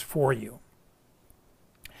resource for you.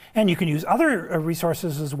 And you can use other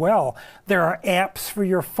resources as well. There are apps for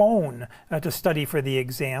your phone to study for the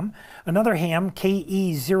exam. Another ham,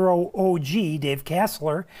 KE0OG, Dave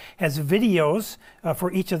Kassler, has videos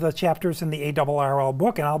for each of the chapters in the ARRL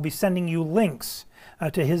book, and I'll be sending you links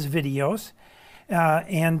to his videos.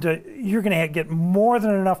 and you're going to get more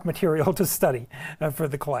than enough material to study for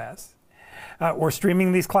the class. We're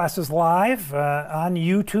streaming these classes live on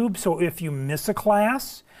YouTube, so if you miss a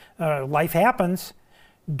class, life happens,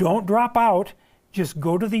 don't drop out. Just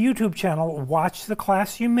go to the YouTube channel, watch the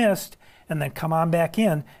class you missed, and then come on back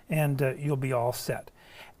in, and you'll be all set.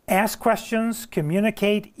 Ask questions,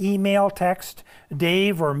 communicate, email, text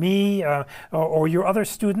Dave or me or your other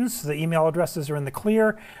students. The email addresses are in the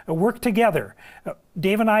clear. Work together.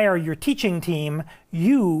 Dave and I are your teaching team.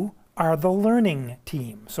 You are the learning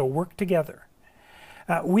team, so work together.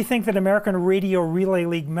 We think that American Radio Relay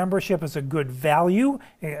League membership is a good value,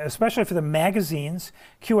 especially for the magazines.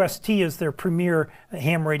 QST is their premier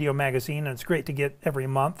ham radio magazine, and it's great to get every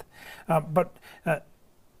month. But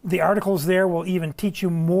the articles there will even teach you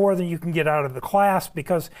more than you can get out of the class,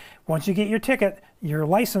 because once you get your ticket, your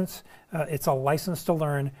license, it's a license to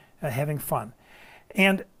learn, having fun.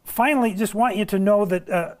 And finally, just want you to know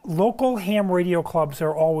that local ham radio clubs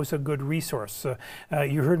are always a good resource.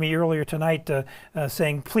 You heard me earlier tonight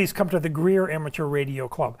saying, please come to the Greer Amateur Radio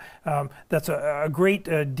Club. That's a great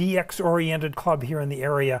DX-oriented club here in the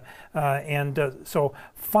area. So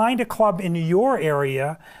find a club in your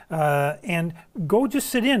area and go just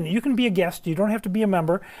sit in. You can be a guest. You don't have to be a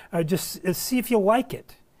member. Just see if you like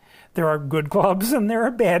it. There are good clubs and there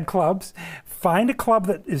are bad clubs. Find a club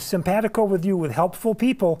that is simpatico with you, with helpful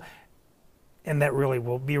people, and that really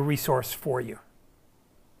will be a resource for you.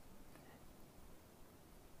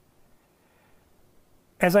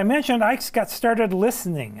 As I mentioned, I got started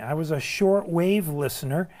listening. I was a shortwave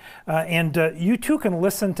listener, and you too can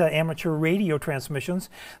listen to amateur radio transmissions.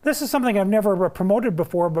 This is something I've never promoted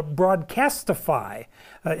before, but Broadcastify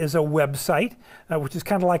is a website, which is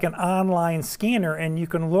kind of like an online scanner, and you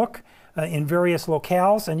can look in various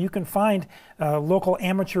locales, and you can find local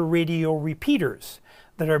amateur radio repeaters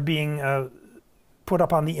that are being put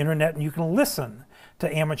up on the internet, and you can listen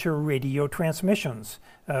to amateur radio transmissions,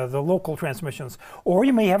 the local transmissions. Or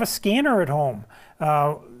you may have a scanner at home.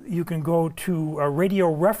 You can go to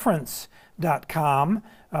radioreference.com.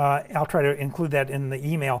 I'll try to include that in the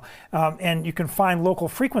email. And you can find local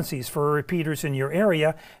frequencies for repeaters in your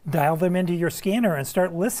area, dial them into your scanner, and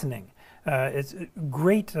start listening. It's a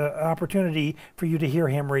great opportunity for you to hear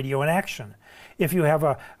ham radio in action. If you have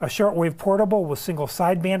a shortwave portable with single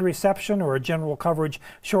sideband reception or a general coverage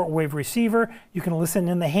shortwave receiver, you can listen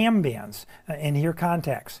in the ham bands and hear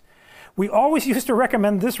contacts. We always used to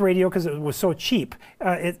recommend this radio because it was so cheap.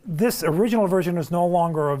 This original version is no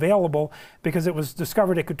longer available because it was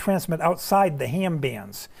discovered it could transmit outside the ham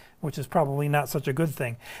bands, which is probably not such a good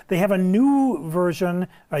thing. They have a new version,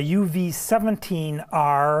 a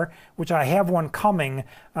UV17R, which I have one coming.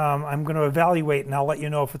 I'm going to evaluate and I'll let you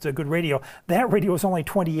know if it's a good radio. That radio is only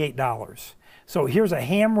 $28. So here's a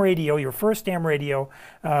ham radio, your first ham radio,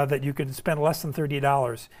 that you could spend less than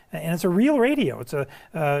 $30. And it's a real radio. It's a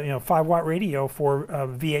 5-watt radio for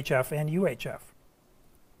VHF and UHF.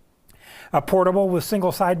 A portable with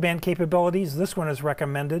single sideband capabilities. This one is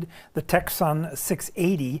recommended, the Texon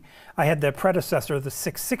 680. I had the predecessor, the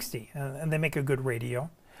 660, and they make a good radio.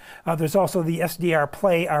 There's also the SDR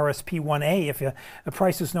Play RSP-1A. If the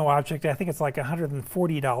price is no object, I think it's like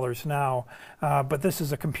 $140 now. But this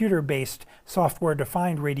is a computer-based,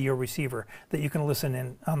 software-defined radio receiver that you can listen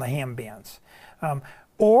in on the ham bands.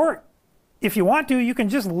 Or, if you want to, you can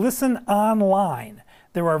just listen online.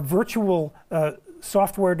 There are virtual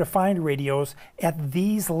software-defined radios at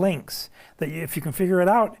these links that if you can figure it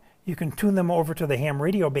out, you can tune them over to the ham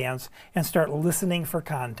radio bands and start listening for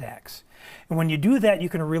contacts. And when you do that, you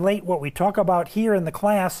can relate what we talk about here in the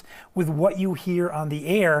class with what you hear on the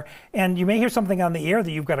air. And you may hear something on the air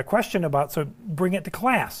that you've got a question about, so bring it to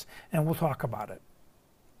class and we'll talk about it.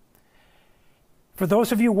 For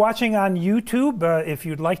those of you watching on YouTube, if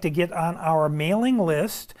you'd like to get on our mailing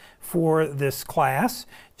list for this class,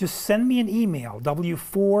 just send me an email,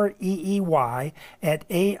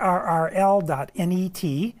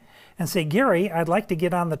 w4eey@arrl.net, and say, Gary, I'd like to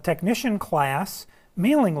get on the technician class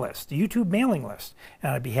mailing list, YouTube mailing list.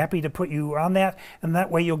 And I'd be happy to put you on that, and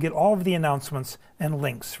that way you'll get all of the announcements and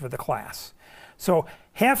links for the class. So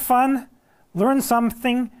have fun, learn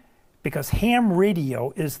something, because ham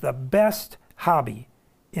radio is the best hobby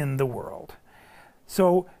in the world.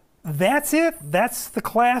 So that's it. That's the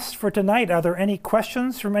class for tonight. Are there any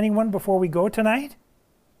questions from anyone before we go tonight?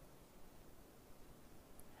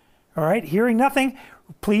 All right, hearing nothing,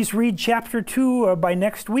 please read Chapter 2 by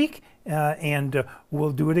next week, and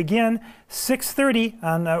we'll do it again 6:30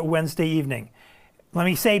 on Wednesday evening. Let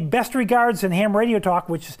me say best regards in Ham Radio Talk,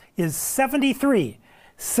 which is 73.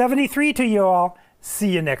 73 to you all.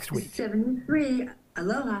 See you next week. 73.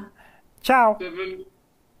 Aloha. Ciao. 7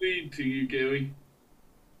 lead to you, Gary.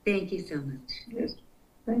 Thank you so much. Yes.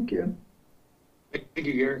 Thank you. Thank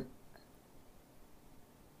you, Gary.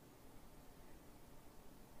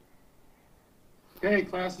 Okay,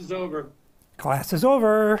 class is over. Class is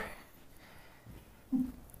over.